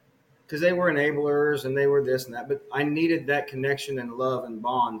 because they were enablers and they were this and that. But I needed that connection and love and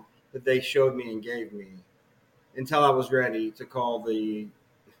bond that they showed me and gave me, until I was ready to call the,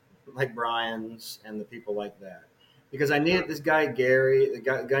 like, Brian's and the people like that. Because I needed this guy, Gary, the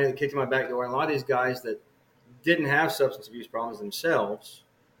guy that kicked in my back door, and a lot of these guys that didn't have substance abuse problems themselves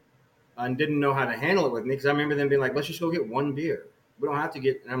and didn't know how to handle it with me. Because I remember them being like, "Let's just go get one beer. We don't have to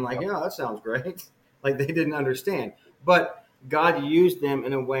get," and I'm like, "Yeah, that sounds great." Like, they didn't understand. But God used them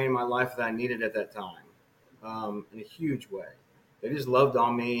in a way in my life that I needed at that time, in a huge way. They just loved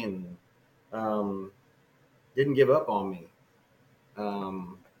on me and didn't give up on me.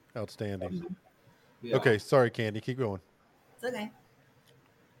 Outstanding. Yeah. Okay, sorry, Candy, keep going. It's okay.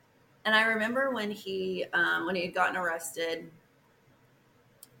 And I remember when he had gotten arrested,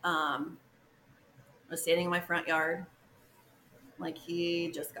 I was standing in my front yard. Like, he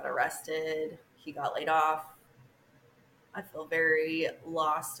just got arrested. He got laid off. I feel very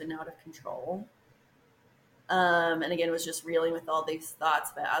lost and out of control. And again, was just reeling with all these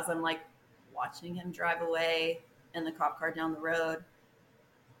thoughts. But as I'm like watching him drive away in the cop car down the road,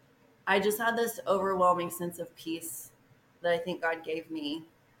 I just had this overwhelming sense of peace that I think God gave me,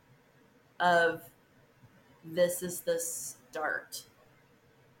 of this is the start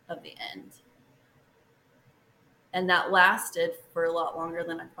of the end. And that lasted for a lot longer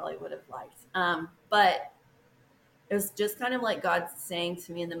than I probably would have liked. But it was just kind of like God saying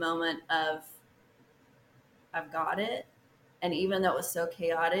to me in the moment of, I've got it. And even though it was so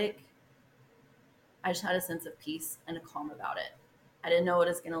chaotic, I just had a sense of peace and a calm about it. I didn't know what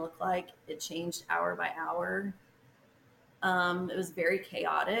it was going to look like. It changed hour by hour. It was very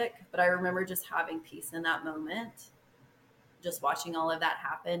chaotic, but I remember just having peace in that moment, just watching all of that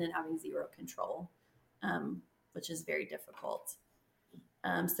happen and having zero control, which is very difficult.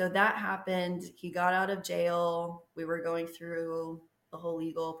 So that happened. He got out of jail. We were going through the whole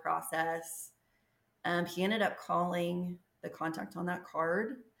legal process. He ended up calling the contact on that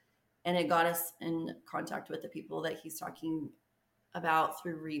card, and it got us in contact with the people that he's talking about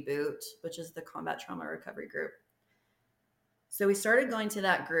through Reboot, which is the combat trauma recovery group. So we started going to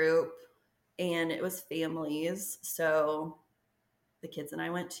that group, and it was families. So the kids and I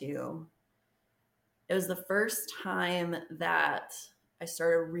went to. It was the first time that I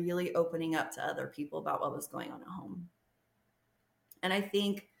started really opening up to other people about what was going on at home. And I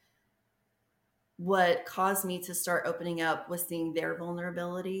think what caused me to start opening up was seeing their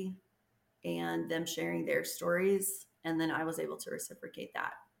vulnerability and them sharing their stories. And then I was able to reciprocate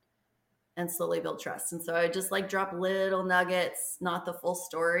that and slowly build trust. And so I just like drop little nuggets, not the full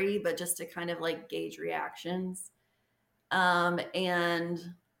story, but just to kind of like gauge reactions. And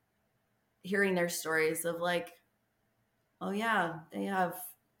hearing their stories of like, oh yeah, they have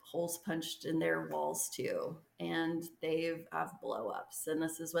holes punched in their walls too. And they have blow ups, and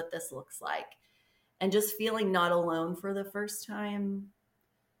this is what this looks like. And just feeling not alone for the first time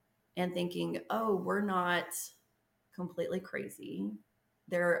and thinking, oh, we're not completely crazy.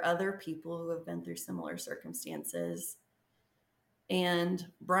 There are other people who have been through similar circumstances. And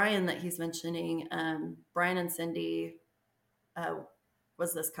Brian that he's mentioning, Brian and Cindy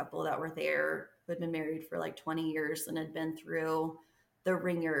was this couple that were there who had been married for like 20 years and had been through the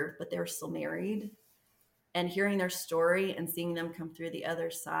ringer, but they were still married. And hearing their story and seeing them come through the other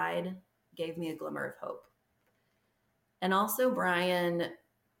side gave me a glimmer of hope. And also Brian,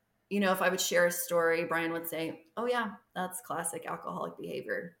 you know, if I would share a story, Brian would say, oh yeah, that's classic alcoholic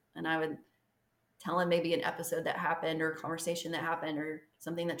behavior. And I would tell him maybe an episode that happened or a conversation that happened or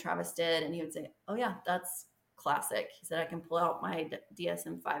something that Travis did. And he would say, oh yeah, that's classic. He said, I can pull out my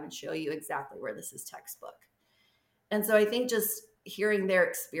DSM-5 and show you exactly where this is textbook. And so I think just hearing their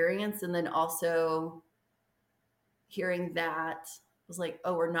experience and then also hearing that was like,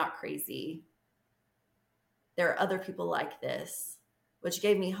 oh, we're not crazy. There are other people like this, which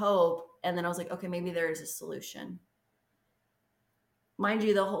gave me hope. And then I was like, okay, maybe there is a solution. Mind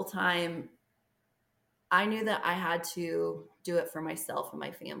you, the whole time, I knew that I had to do it for myself and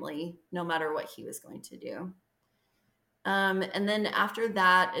my family, no matter what he was going to do. And then after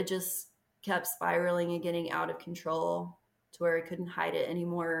that, it just kept spiraling and getting out of control to where I couldn't hide it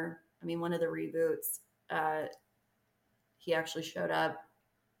anymore. I mean, one of the reboots, he actually showed up.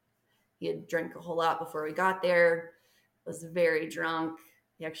 He had drank a whole lot before we got there, was very drunk.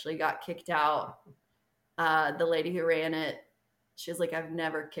 He actually got kicked out. The lady who ran it, she was like, I've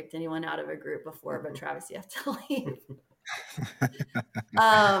never kicked anyone out of a group before, but Travis, you have to leave.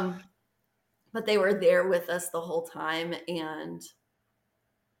 But they were there with us the whole time and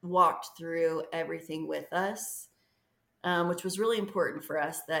walked through everything with us, which was really important for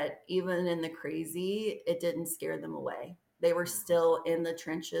us, that even in the crazy, it didn't scare them away. They were still in the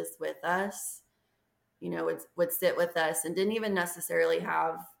trenches with us, would sit with us and didn't even necessarily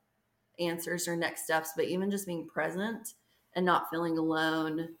have answers or next steps, but even just being present and not feeling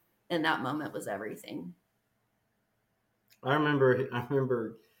alone in that moment was everything. I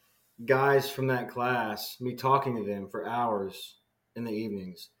remember guys from that class, me talking to them for hours in the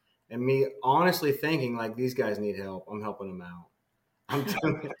evenings, and me honestly thinking like, these guys need help. I'm helping them out.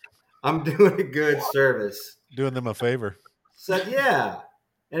 I'm doing a good service, doing them a favor. So yeah,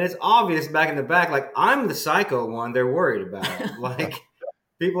 and it's obvious back in the back, like I'm the psycho one they're worried about. Like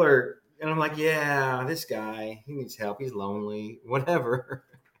people are, and I'm like, yeah, this guy, he needs help. He's lonely, whatever.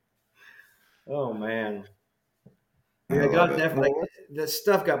 Oh man. Yeah, God definitely. The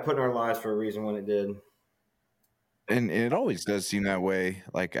stuff got put in our lives for a reason when it did. And it always does seem that way.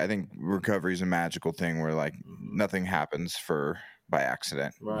 Like, I think recovery is a magical thing where like nothing happens by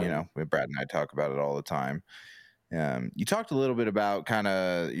accident. Right. You know, Brad and I talk about it all the time. You talked a little bit about kind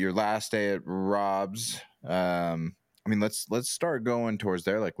of your last day at Rob's. I mean, let's start going towards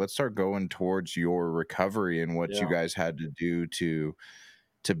there. Like, let's start going towards your recovery and what you guys had to do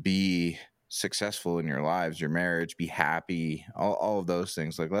to be successful in your lives, your marriage, be happy, all of those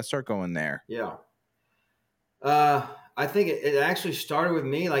things. Like, let's start going there. Yeah. I think it actually started with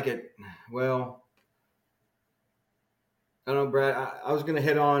me. I don't know, Brad, I was going to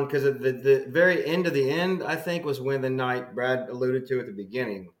hit on, because at the very end of the end, I think, was when the night Brad alluded to at the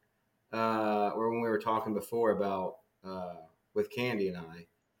beginning, or when we were talking before about with Kandi and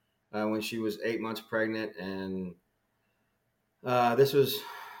I, when she was 8 months pregnant. And this was,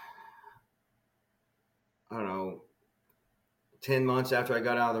 I don't know, 10 months after I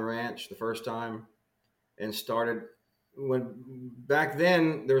got out of the ranch the first time, and started, when back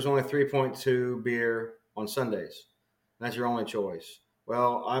then there was only 3.2 beer on Sundays. That's your only choice.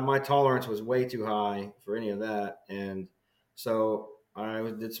 Well, my tolerance was way too high for any of that. And so I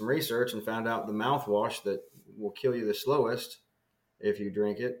did some research and found out the mouthwash that will kill you the slowest if you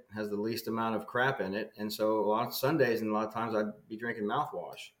drink it has the least amount of crap in it. And so a lot of Sundays and a lot of times I'd be drinking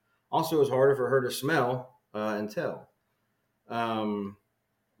mouthwash. Also, it was harder for her to smell and tell.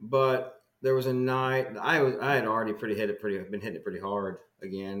 But there was a night I had already been hitting it pretty hard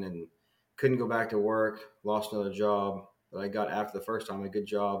again, and couldn't go back to work, lost another job that I got after the first time, a good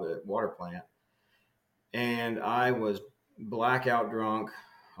job at water plant. And I was blackout drunk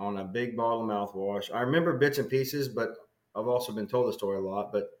on a big bottle of mouthwash. I remember bits and pieces, but I've also been told the story a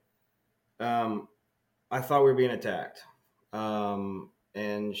lot. But I thought we were being attacked.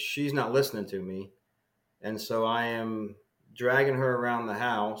 And she's not listening to me. And so I am dragging her around the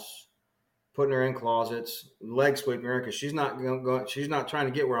house, putting her in closets, leg sweeping her, because she's not trying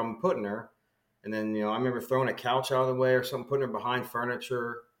to get where I'm putting her. And then, I remember throwing a couch out of the way or something, putting her behind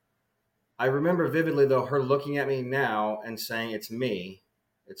furniture. I remember vividly, though, her looking at me now and saying, it's me.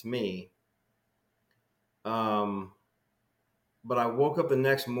 But I woke up the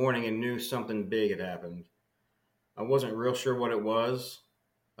next morning and knew something big had happened. I wasn't real sure what it was,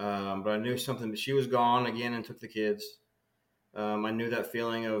 but I knew something. She was gone again and took the kids. I knew that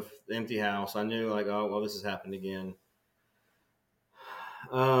feeling of the empty house. I knew, like, oh, well, this has happened again.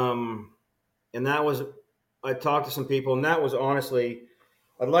 And that was, I talked to some people, and that was honestly,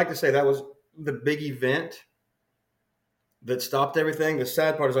 I'd like to say that was the big event that stopped everything. The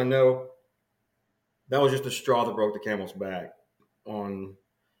sad part is, I know that was just a straw that broke the camel's back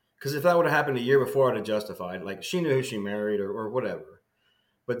because if that would have happened a year before, I'd have justified. Like, she knew who she married or whatever.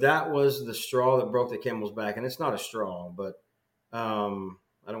 But that was the straw that broke the camel's back. And it's not a straw, but I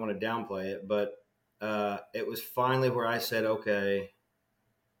don't want to downplay it. But it was finally where I said, okay,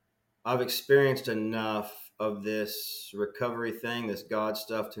 I've experienced enough of this recovery thing, this God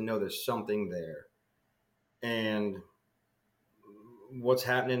stuff, to know there's something there. And what's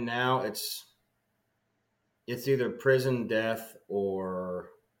happening now, it's either prison, death, or,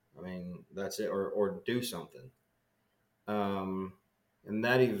 I mean, that's it, or do something. And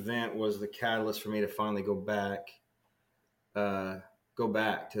that event was the catalyst for me to finally go back to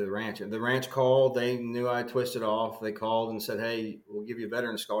the ranch. The ranch called. They knew I twisted off. They called and said, hey, we'll give you a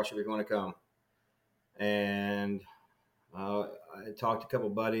veteran scholarship if you want to come. And I talked to a couple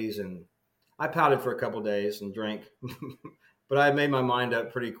buddies, and I pouted for a couple days and drank. But I made my mind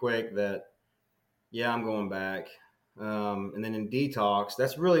up pretty quick that, yeah, I'm going back. And then in detox,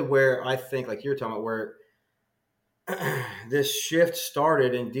 that's really where I think, like you're talking about, where this shift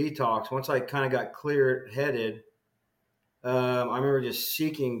started in detox. Once I kind of got clear-headed, I remember just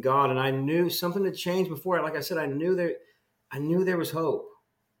seeking God, and I knew something had changed before. Like I said, I knew there was hope.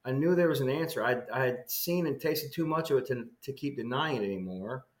 I knew there was an answer. I had seen and tasted too much of it to keep denying it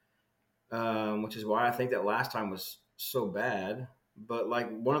anymore, which is why I think that last time was so bad. But like,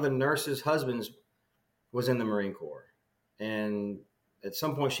 one of the nurses' husbands was in the Marine Corps, and at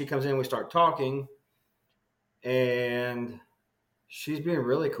some point she comes in, we start talking, and she's being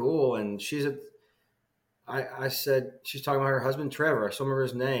really cool, and I said, she's talking about her husband, Trevor. I still remember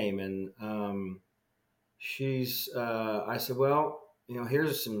his name. And I said, well,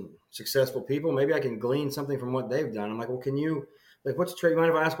 here's some successful people. Maybe I can glean something from what they've done. I'm like, well, can you, like, what's Trevor? You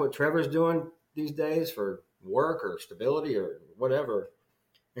mind if I ask what Trevor's doing these days for work or stability or whatever?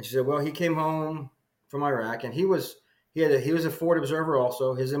 And she said, well, he came home from Iraq, and he was a forward observer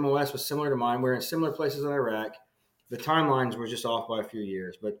also. His MOS was similar to mine. We're in similar places in Iraq. The timelines were just off by a few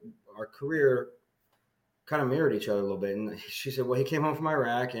years, but our career kind of mirrored each other a little bit. And she said, well, he came home from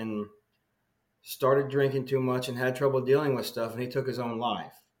Iraq and started drinking too much and had trouble dealing with stuff, and he took his own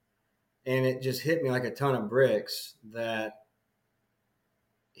life. And it just hit me like a ton of bricks that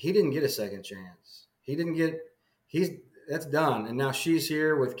he didn't get a second chance. That's done. And now she's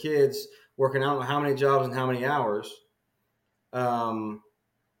here with kids working out how many jobs and how many hours, and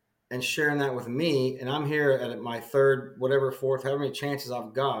sharing that with me. And I'm here at my third, whatever, fourth, however many chances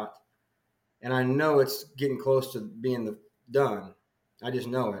I've got. And I know it's getting close to being done. I just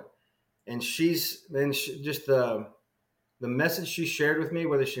know it. And just the message she shared with me,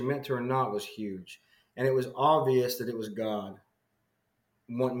 whether she meant to or not, was huge. And it was obvious that it was God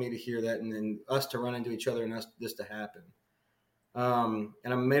wanting me to hear that, and then us to run into each other, and this to happen. And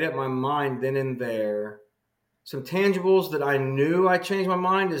I made up my mind then and there. Some tangibles that I knew I changed my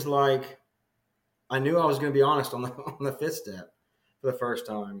mind is like, I knew I was going to be honest on the fifth step for the first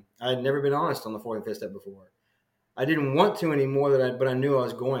time. I had never been honest on the fourth and fifth step before. I didn't want to anymore, but I knew I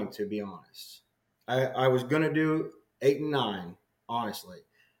was going to be honest. I was going to do 8 and 9, honestly.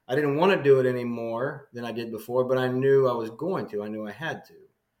 I didn't want to do it any more than I did before, but I knew I was going to. I knew I had to.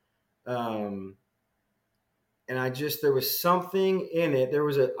 And there was something in it.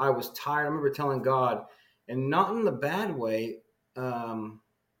 I was tired. I remember telling God, and not in the bad way, I'm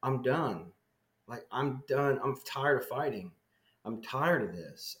done. Like, I'm done. I'm tired of fighting. I'm tired of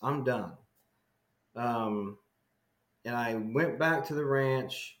this. I'm done. And I went back to the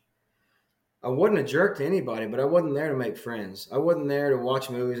ranch. I wasn't a jerk to anybody, but I wasn't there to make friends. I wasn't there to watch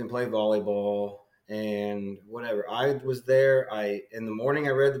movies and play volleyball and whatever. I was there. In the morning,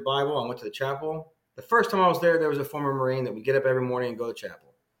 I read the Bible. I went to the chapel. The first time I was there was a former Marine that would get up every morning and go to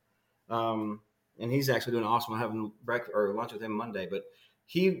chapel. And he's actually doing awesome. I'm having breakfast or lunch with him Monday, but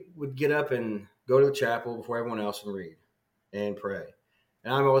he would get up and go to the chapel before everyone else and read and pray.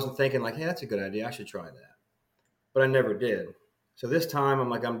 And I wasn't thinking like, hey, that's a good idea. I should try that. But I never did. So this time I'm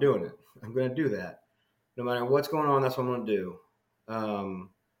like, I'm doing it. I'm going to do that. No matter what's going on, that's what I'm going to do.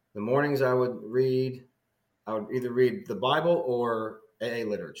 The mornings I would either read the Bible or AA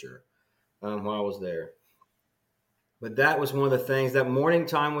literature while I was there. But that was one of the things, that morning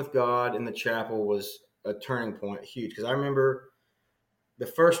time with God in the chapel was a turning point, huge. Because I remember the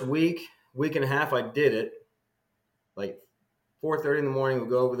first week and a half I did it, like 4:30 in the morning, we'd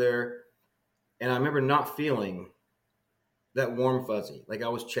go over there. And I remember not feeling that warm fuzzy, like I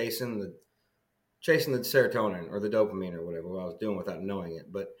was chasing the serotonin or the dopamine or whatever I was doing without knowing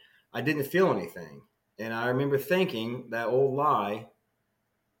it. But I didn't feel anything. And I remember thinking that old lie,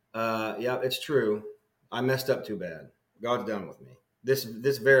 yeah, it's true. I messed up too bad. God's done with me. This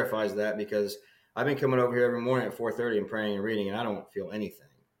verifies that, because I've been coming over here every morning at 4:30 and praying and reading, and I don't feel anything.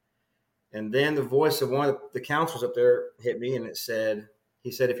 And then the voice of one of the counselors up there hit me, and it said,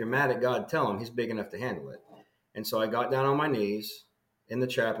 He said, if you're mad at God, tell him. He's big enough to handle it. And so I got down on my knees in the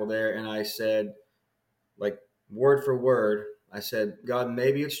chapel there, and I said, like word for word, I said, God,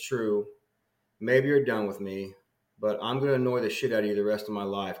 maybe it's true. Maybe you're done with me, but I'm going to annoy the shit out of you the rest of my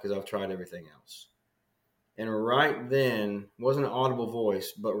life because I've tried everything else. And right then, wasn't an audible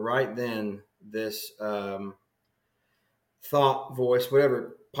voice, but right then, this thought voice,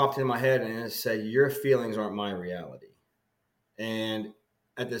 whatever, popped in my head, and it said, your feelings aren't my reality. And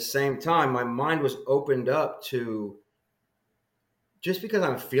at the same time, my mind was opened up to, just because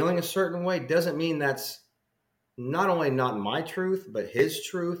I'm feeling a certain way doesn't mean that's not only not my truth, but his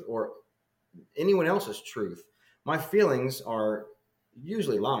truth or anyone else's truth. My feelings are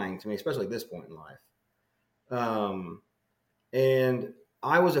usually lying to me, especially at this point in life. And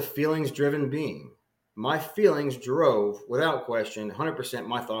I was a feelings driven being. My feelings drove, without question, 100%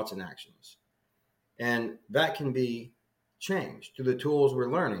 my thoughts and actions. And that can be changed through the tools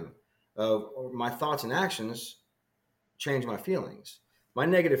we're learning of my thoughts and actions change my feelings. My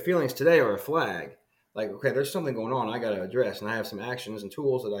negative feelings today are a flag. Like, okay, there's something going on I got to address. And I have some actions and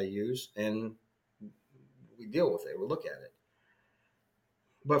tools that I use, and we deal with it. We look at it.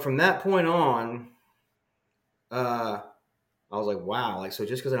 But from that point on, I was like, wow, like, so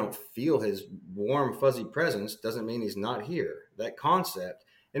just because I don't feel his warm, fuzzy presence doesn't mean he's not here. That concept.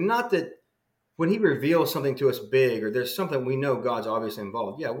 And not that when he reveals something to us big, or there's something we know God's obviously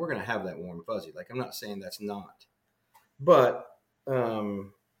involved, yeah, we're going to have that warm, fuzzy. Like, I'm not saying that's not. But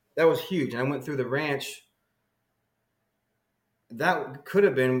that was huge. And I went through the ranch. That could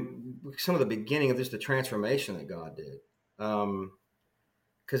have been some of the beginning of just the transformation that God did.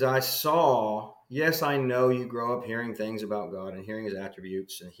 Because I saw, yes, I know you grow up hearing things about God and hearing his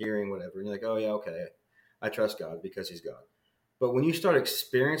attributes and hearing whatever. And you're like, oh, yeah, okay, I trust God because he's God. But when you start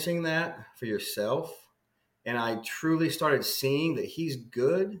experiencing that for yourself, and I truly started seeing that he's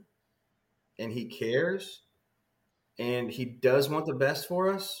good and he cares and he does want the best for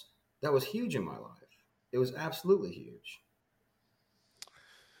us, that was huge in my life. It was absolutely huge.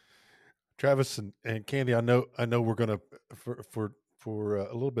 Travis and Kandi, I know we're gonna for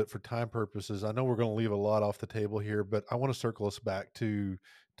a little bit for time purposes. I know we're gonna leave a lot off the table here, but I want to circle us back to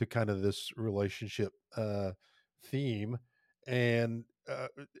kind of this relationship theme. And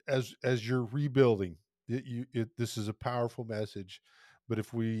as you're rebuilding, this is a powerful message. But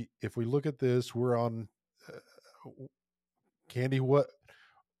if we look at this, we're on Kandi.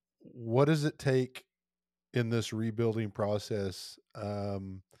 What does it take in this rebuilding process?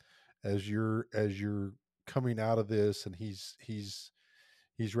 As you're coming out of this, and he's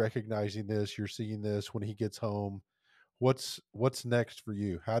recognizing this, you're seeing this when he gets home. What's next for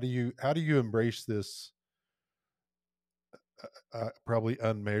you? How do you embrace this probably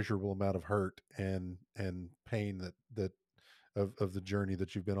unmeasurable amount of hurt and pain that of the journey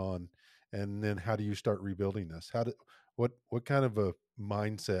that you've been on, and then how do you start rebuilding this? What kind of a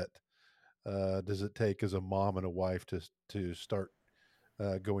mindset does it take as a mom and a wife to start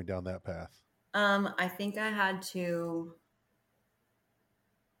going down that path? I think I had to,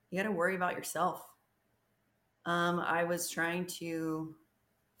 you got to worry about yourself. I was trying to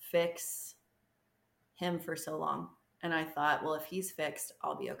fix him for so long. And I thought, well, if he's fixed,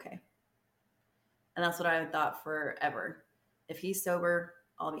 I'll be okay. And that's what I had thought forever. If he's sober,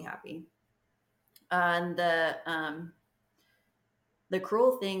 I'll be happy. And the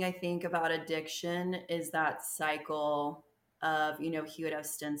cruel thing I think about addiction is that cycle of, he would have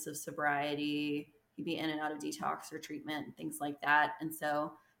stints of sobriety. He'd be in and out of detox or treatment and things like that. And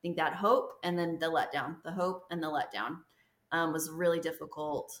so I think that hope and then the letdown, the hope and the letdown was a really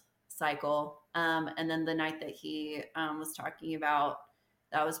difficult cycle. And then the night that he was talking about,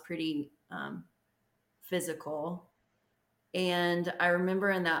 that was pretty physical. And I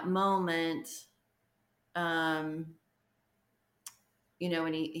remember in that moment, when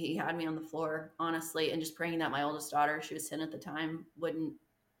he had me on the floor, honestly, and just praying that my oldest daughter, she was 10 at the time, wouldn't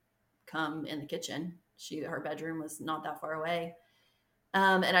come in the kitchen. Her bedroom was not that far away.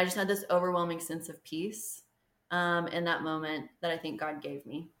 And I just had this overwhelming sense of peace in that moment that I think God gave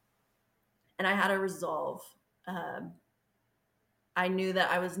me. And I had a resolve. I knew that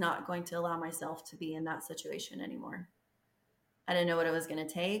I was not going to allow myself to be in that situation anymore. I didn't know what it was going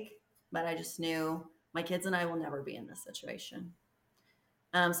to take, but I just knew my kids and I will never be in this situation.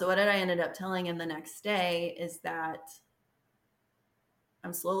 So what I ended up telling him the next day is that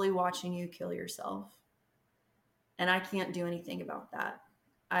I'm slowly watching you kill yourself. And I can't do anything about that.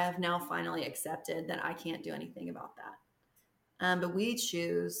 I have now finally accepted that I can't do anything about that. But we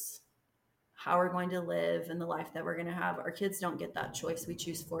choose how we're going to live and the life that we're going to have. Our kids don't get that choice. We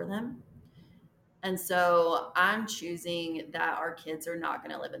choose for them. And so I'm choosing that our kids are not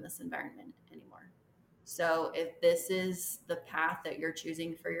going to live in this environment anymore. So if this is the path that you're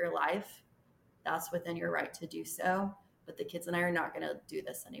choosing for your life, that's within your right to do so. But the kids and I are not going to do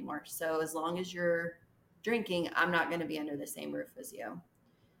this anymore. So as long as you're drinking, I'm not going to be under the same roof as you.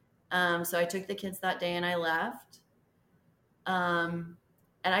 So I took the kids that day and I left. And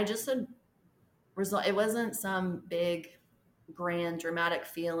I just said, it wasn't some big, grand, dramatic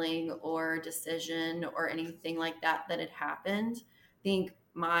feeling or decision or anything like that had happened. I think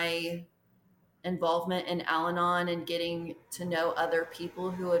my involvement in Al-Anon and getting to know other people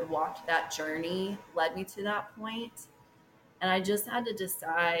who had walked that journey led me to that point. And I just had to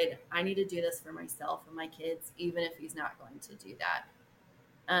decide I need to do this for myself and my kids, even if he's not going to do that.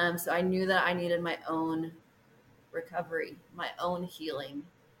 So I knew that I needed my own recovery, my own healing.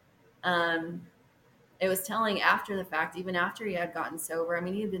 It was telling after the fact, even after he had gotten sober. I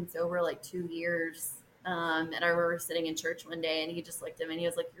mean, he had been sober like 2 years. And I remember sitting in church one day and he just looked at me and he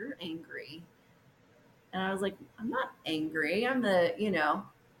was like, "You're angry." And I was like, "I'm not angry. I'm the,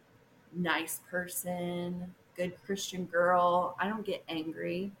 nice person, good Christian girl. I don't get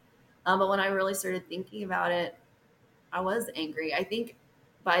angry." But when I really started thinking about it, I was angry. I think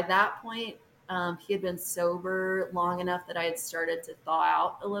by that point, he had been sober long enough that I had started to thaw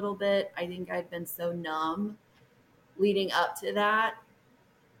out a little bit. I think I'd been so numb leading up to that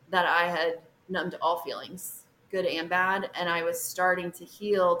I had numbed all feelings, good and bad. And I was starting to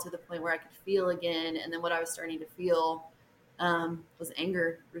heal to the point where I could feel again. And then what I was starting to feel was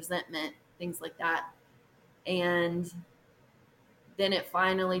anger, resentment, things like that. And then it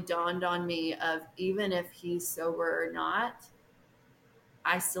finally dawned on me of, even if he's sober or not,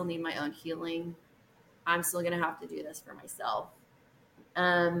 I still need my own healing. I'm still going to have to do this for myself.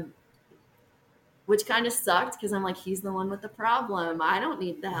 Which kind of sucked because I'm like, he's the one with the problem. I don't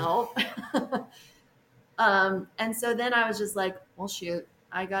need the help. And so then I was just like, well, shoot,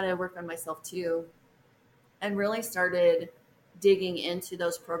 I got to work on myself too. And really started digging into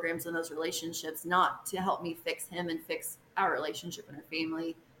those programs and those relationships, not to help me fix him and fix our relationship and our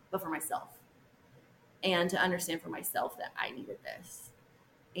family, but for myself. And to understand for myself that I needed this.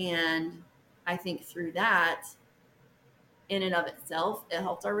 And I think through that, in and of itself, it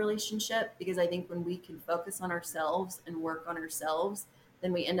helped our relationship, because I think when we can focus on ourselves and work on ourselves,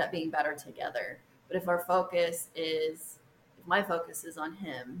 then we end up being better together. But if my focus is on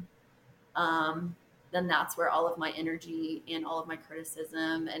him, then that's where all of my energy and all of my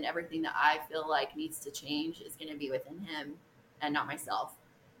criticism and everything that I feel like needs to change is going to be within him and not myself.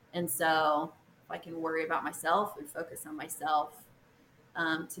 And so if I can worry about myself and focus on myself,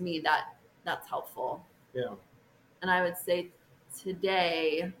 to me, that's helpful. Yeah. And I would say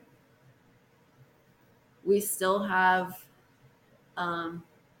today we still have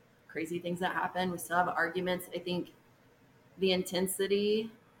crazy things that happen. We still have arguments. I think the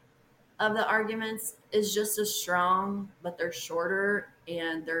intensity of the arguments is just as strong, but they're shorter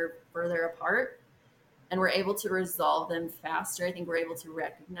and they're further apart. And we're able to resolve them faster. I think we're able to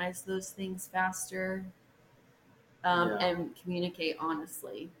recognize those things faster and communicate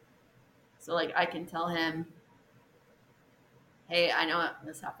honestly. So like I can tell him, "Hey, I know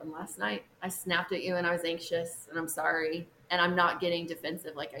this happened last night. I snapped at you and I was anxious and I'm sorry. And I'm not getting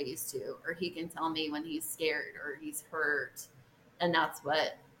defensive like I used to." Or he can tell me when he's scared or he's hurt. And that's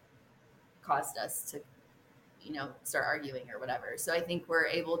what caused us to, start arguing or whatever. So I think we're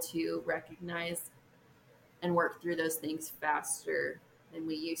able to recognize and work through those things faster than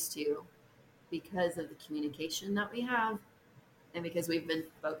we used to because of the communication that we have and because we've been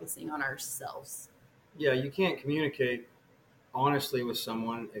focusing on ourselves. Yeah, you can't communicate honestly with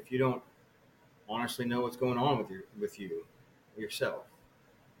someone if you don't honestly know what's going on with yourself.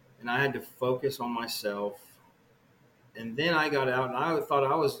 And I had to focus on myself. And then I got out and I thought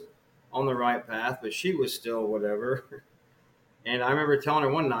I was on the right path, but she was still whatever. And I remember telling her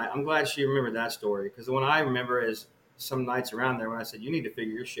one night, I'm glad she remembered that story, because the one I remember is some nights around there when I said, "You need to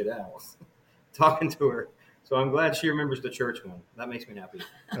figure your shit out," talking to her. So I'm glad she remembers the church one. That makes me happy.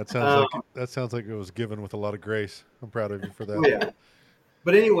 That sounds like it was given with a lot of grace. I'm proud of you for that. Yeah.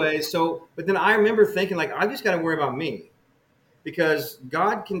 But anyway, but then I remember thinking, like, I just got to worry about me, because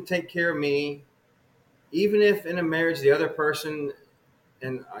God can take care of me, even if in a marriage the other person,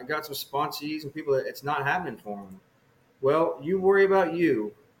 and I got some sponsees and people that it's not happening for them. Well, you worry about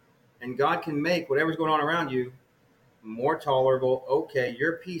you, and God can make whatever's going on around you more tolerable. Okay,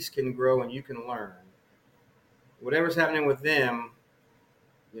 your peace can grow and you can learn. Whatever's happening with them,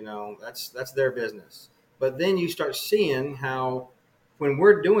 that's their business. But then you start seeing how when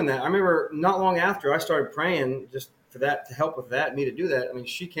we're doing that, I remember not long after I started praying just for that, to help with that, me to do that. I mean,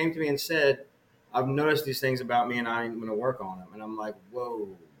 she came to me and said, I've noticed these things about me and I'm going to work on them. And I'm like,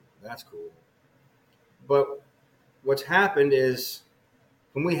 whoa, that's cool. But what's happened is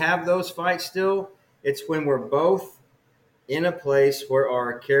when we have those fights still, it's when we're both in a place where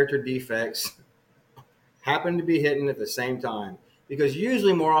our character defects happen to be hitting at the same time. Because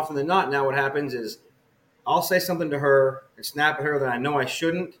usually, more often than not, now what happens is I'll say something to her and snap at her that I know I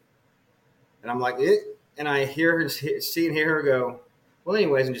shouldn't. And I'm like, and I hear her, see and hear her go, well,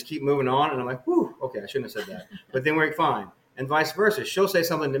 anyways, and just keep moving on. And I'm like, whew, okay, I shouldn't have said that. But then we're fine. And vice versa. She'll say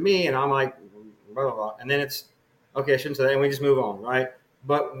something to me and I'm like, blah, blah, blah. And then it's, okay, I shouldn't say that. And we just move on, right?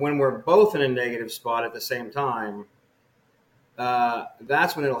 But when we're both in a negative spot at the same time,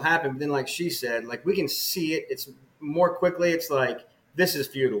 that's when it'll happen. But then, like she said, like we can see it. It's more quickly. It's like, this is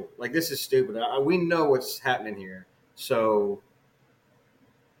futile. Like, this is stupid. We know what's happening here. So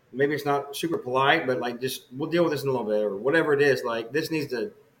maybe it's not super polite, but like, just we'll deal with this in a little bit or whatever it is. Like, this needs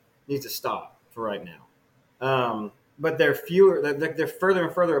to stop for right now. But they're they're further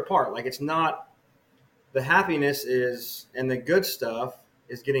and further apart. Like, it's not, the happiness is, and the good stuff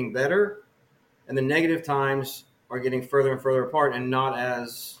is getting better, and the negative times are getting further and further apart and not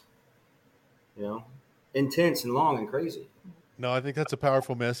as, intense and long and crazy. No, I think that's a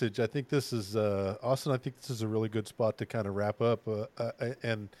powerful message. I think this is Austin. I think this is a really good spot to kind of wrap up.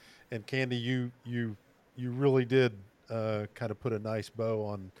 And Kandi, you really did kind of put a nice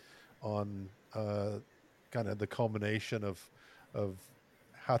bow on kind of the culmination of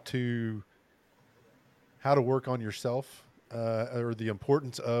how to work on yourself, or the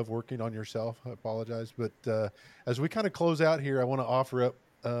importance of working on yourself. I apologize, but as we kind of close out here, I want to offer up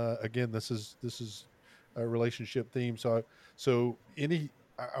again. This is a relationship theme. So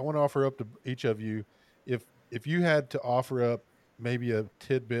I want to offer up to each of you, if you had to offer up maybe a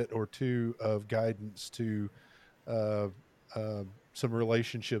tidbit or two of guidance to uh, some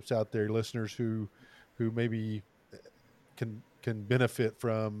relationships out there, listeners who maybe can benefit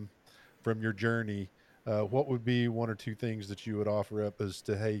from your journey. What would be one or two things that you would offer up as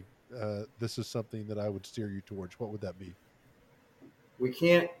to, hey, this is something that I would steer you towards? What would that be? We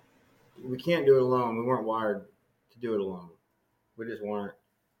can't do it alone. We weren't wired to do it alone. We just weren't.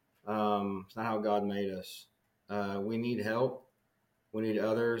 It's not how God made us. We need help. We need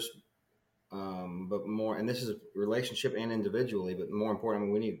others. But more, and this is a relationship and individually, but more important, I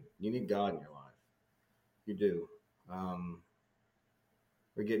mean, you need God in your life. You do.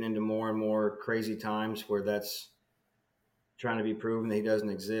 We're getting into more and more crazy times where that's trying to be proven that he doesn't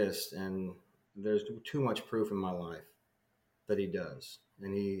exist. And there's too much proof in my life that he does.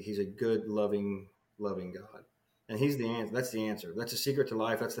 And he's a good, loving God. And he's the answer. That's the answer. That's the secret to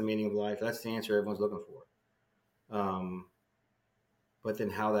life. That's the meaning of life. That's the answer everyone's looking for. But then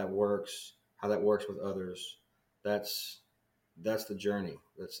how that works with others, that's the journey.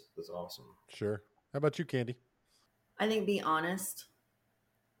 That's awesome. Sure. How about you, Kandi? I think be honest.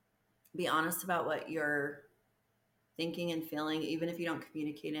 Be honest about what you're thinking and feeling, even if you don't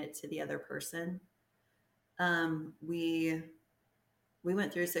communicate it to the other person. We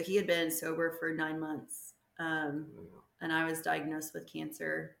went through, so he had been sober for 9 months. And I was diagnosed with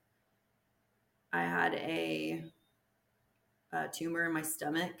cancer. I had a tumor in my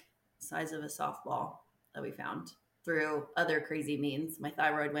stomach, size of a softball, that we found through other crazy means. My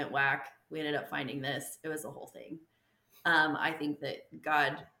thyroid went whack. We ended up finding this. It was a whole thing. I think that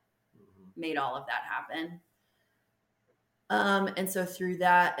God made all of that happen. And so through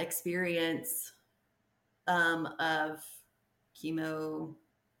that experience of chemo,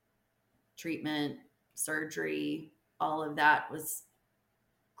 treatment, surgery, all of that was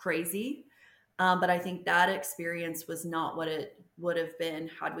crazy. But I think that experience was not what it would have been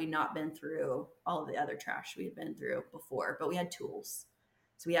had we not been through all of the other trash we had been through before. But we had tools.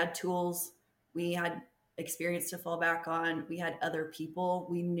 So we had tools. We had experience to fall back on. We had other people.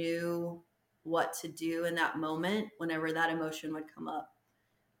 We knew what to do in that moment whenever that emotion would come up,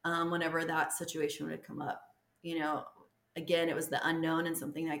 whenever that situation would come up. Again, it was the unknown and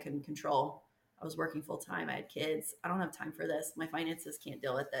something I couldn't control. I was working full time. I had kids. I don't have time for this. My finances can't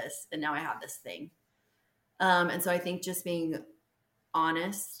deal with this. And now I have this thing. And so I think just being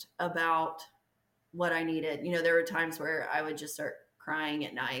honest about what I needed. There were times where I would just start crying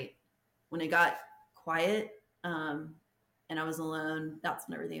at night. When it got quiet and I was alone, that's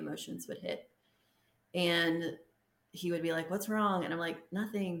whenever the emotions would hit. And he would be like, "What's wrong?" And I'm like,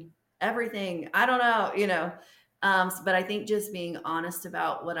 "Nothing, everything. I don't know, but I think just being honest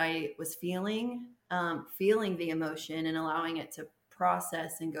about what I was feeling the emotion and allowing it to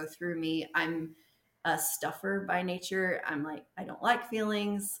process and go through me. I'm a stuffer by nature. I'm like, I don't like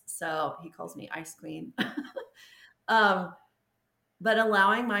feelings. So he calls me Ice Queen. but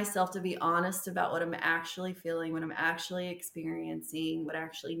allowing myself to be honest about what I'm actually feeling, what I'm actually experiencing, what I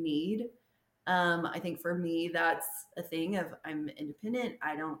actually need. I think for me, that's a thing of I'm independent.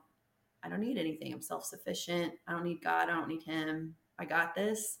 I don't need anything. I'm self-sufficient. I don't need God. I don't need him. I got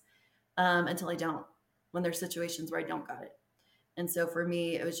this until I don't, when there's situations where I don't got it. And so for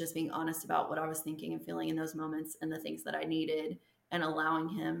me, it was just being honest about what I was thinking and feeling in those moments and the things that I needed and allowing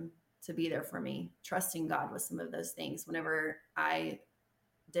him to be there for me, trusting God with some of those things whenever I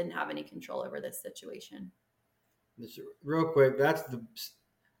didn't have any control over this situation. Just real quick, that's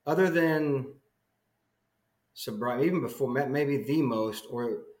other than sobriety, even before, maybe the most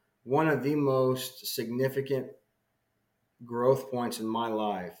or one of the most significant growth points in my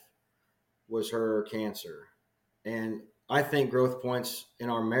life was her cancer. And I think growth points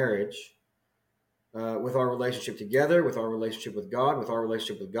in our marriage, with our relationship together, with our relationship with God, with our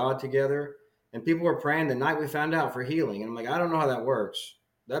relationship with God together. And people were praying the night we found out for healing. And I'm like, I don't know how that works.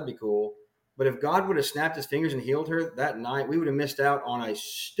 That'd be cool. But if God would have snapped his fingers and healed her that night, we would have missed out on a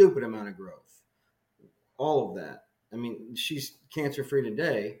stupid amount of growth. All of that. I mean, she's cancer-free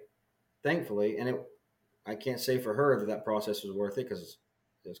today, thankfully. And I can't say for her that process was worth it because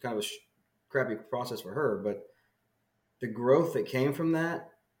it was kind of a crappy process for her. But the growth that came from that,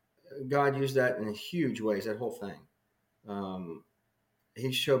 God used that in huge ways, that whole thing.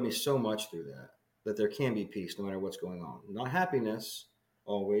 He showed me so much through that there can be peace no matter what's going on. Not happiness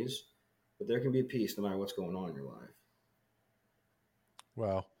always, but there can be peace no matter what's going on in your life.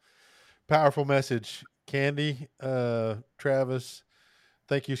 Wow. Powerful message. Kandi, Travis,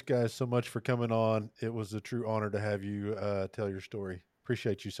 thank you guys so much for coming on. It was a true honor to have you tell your story.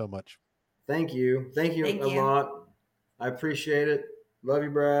 Appreciate you so much. Thank you. Thank you a lot. I appreciate it. Love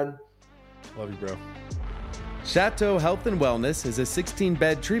you, Brad. Love you, bro. Chateau Health and Wellness is a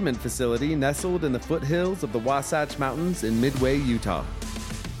 16-bed treatment facility nestled in the foothills of the Wasatch Mountains in Midway, Utah.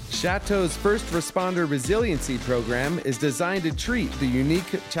 Chateau's First Responder Resiliency Program is designed to treat the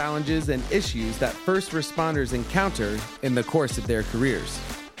unique challenges and issues that first responders encounter in the course of their careers.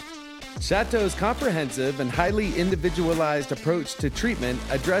 Chateau's comprehensive and highly individualized approach to treatment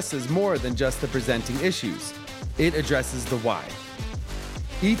addresses more than just the presenting issues. It addresses the why.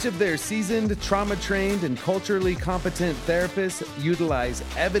 Each of their seasoned, trauma-trained, and culturally competent therapists utilize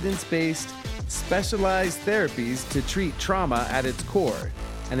evidence-based, specialized therapies to treat trauma at its core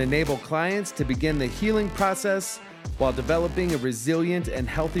and enable clients to begin the healing process while developing a resilient and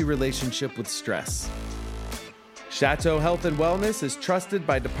healthy relationship with stress. Chateau Health and Wellness is trusted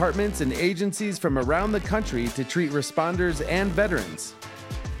by departments and agencies from around the country to treat responders and veterans.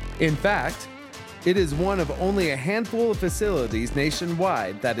 In fact, it is one of only a handful of facilities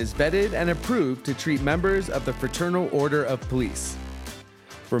nationwide that is vetted and approved to treat members of the Fraternal Order of Police.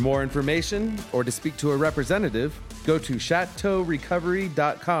 For more information or to speak to a representative, go to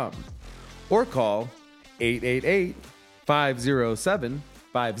chateaurecovery.com or call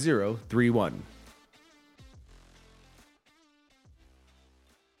 888-507-5031.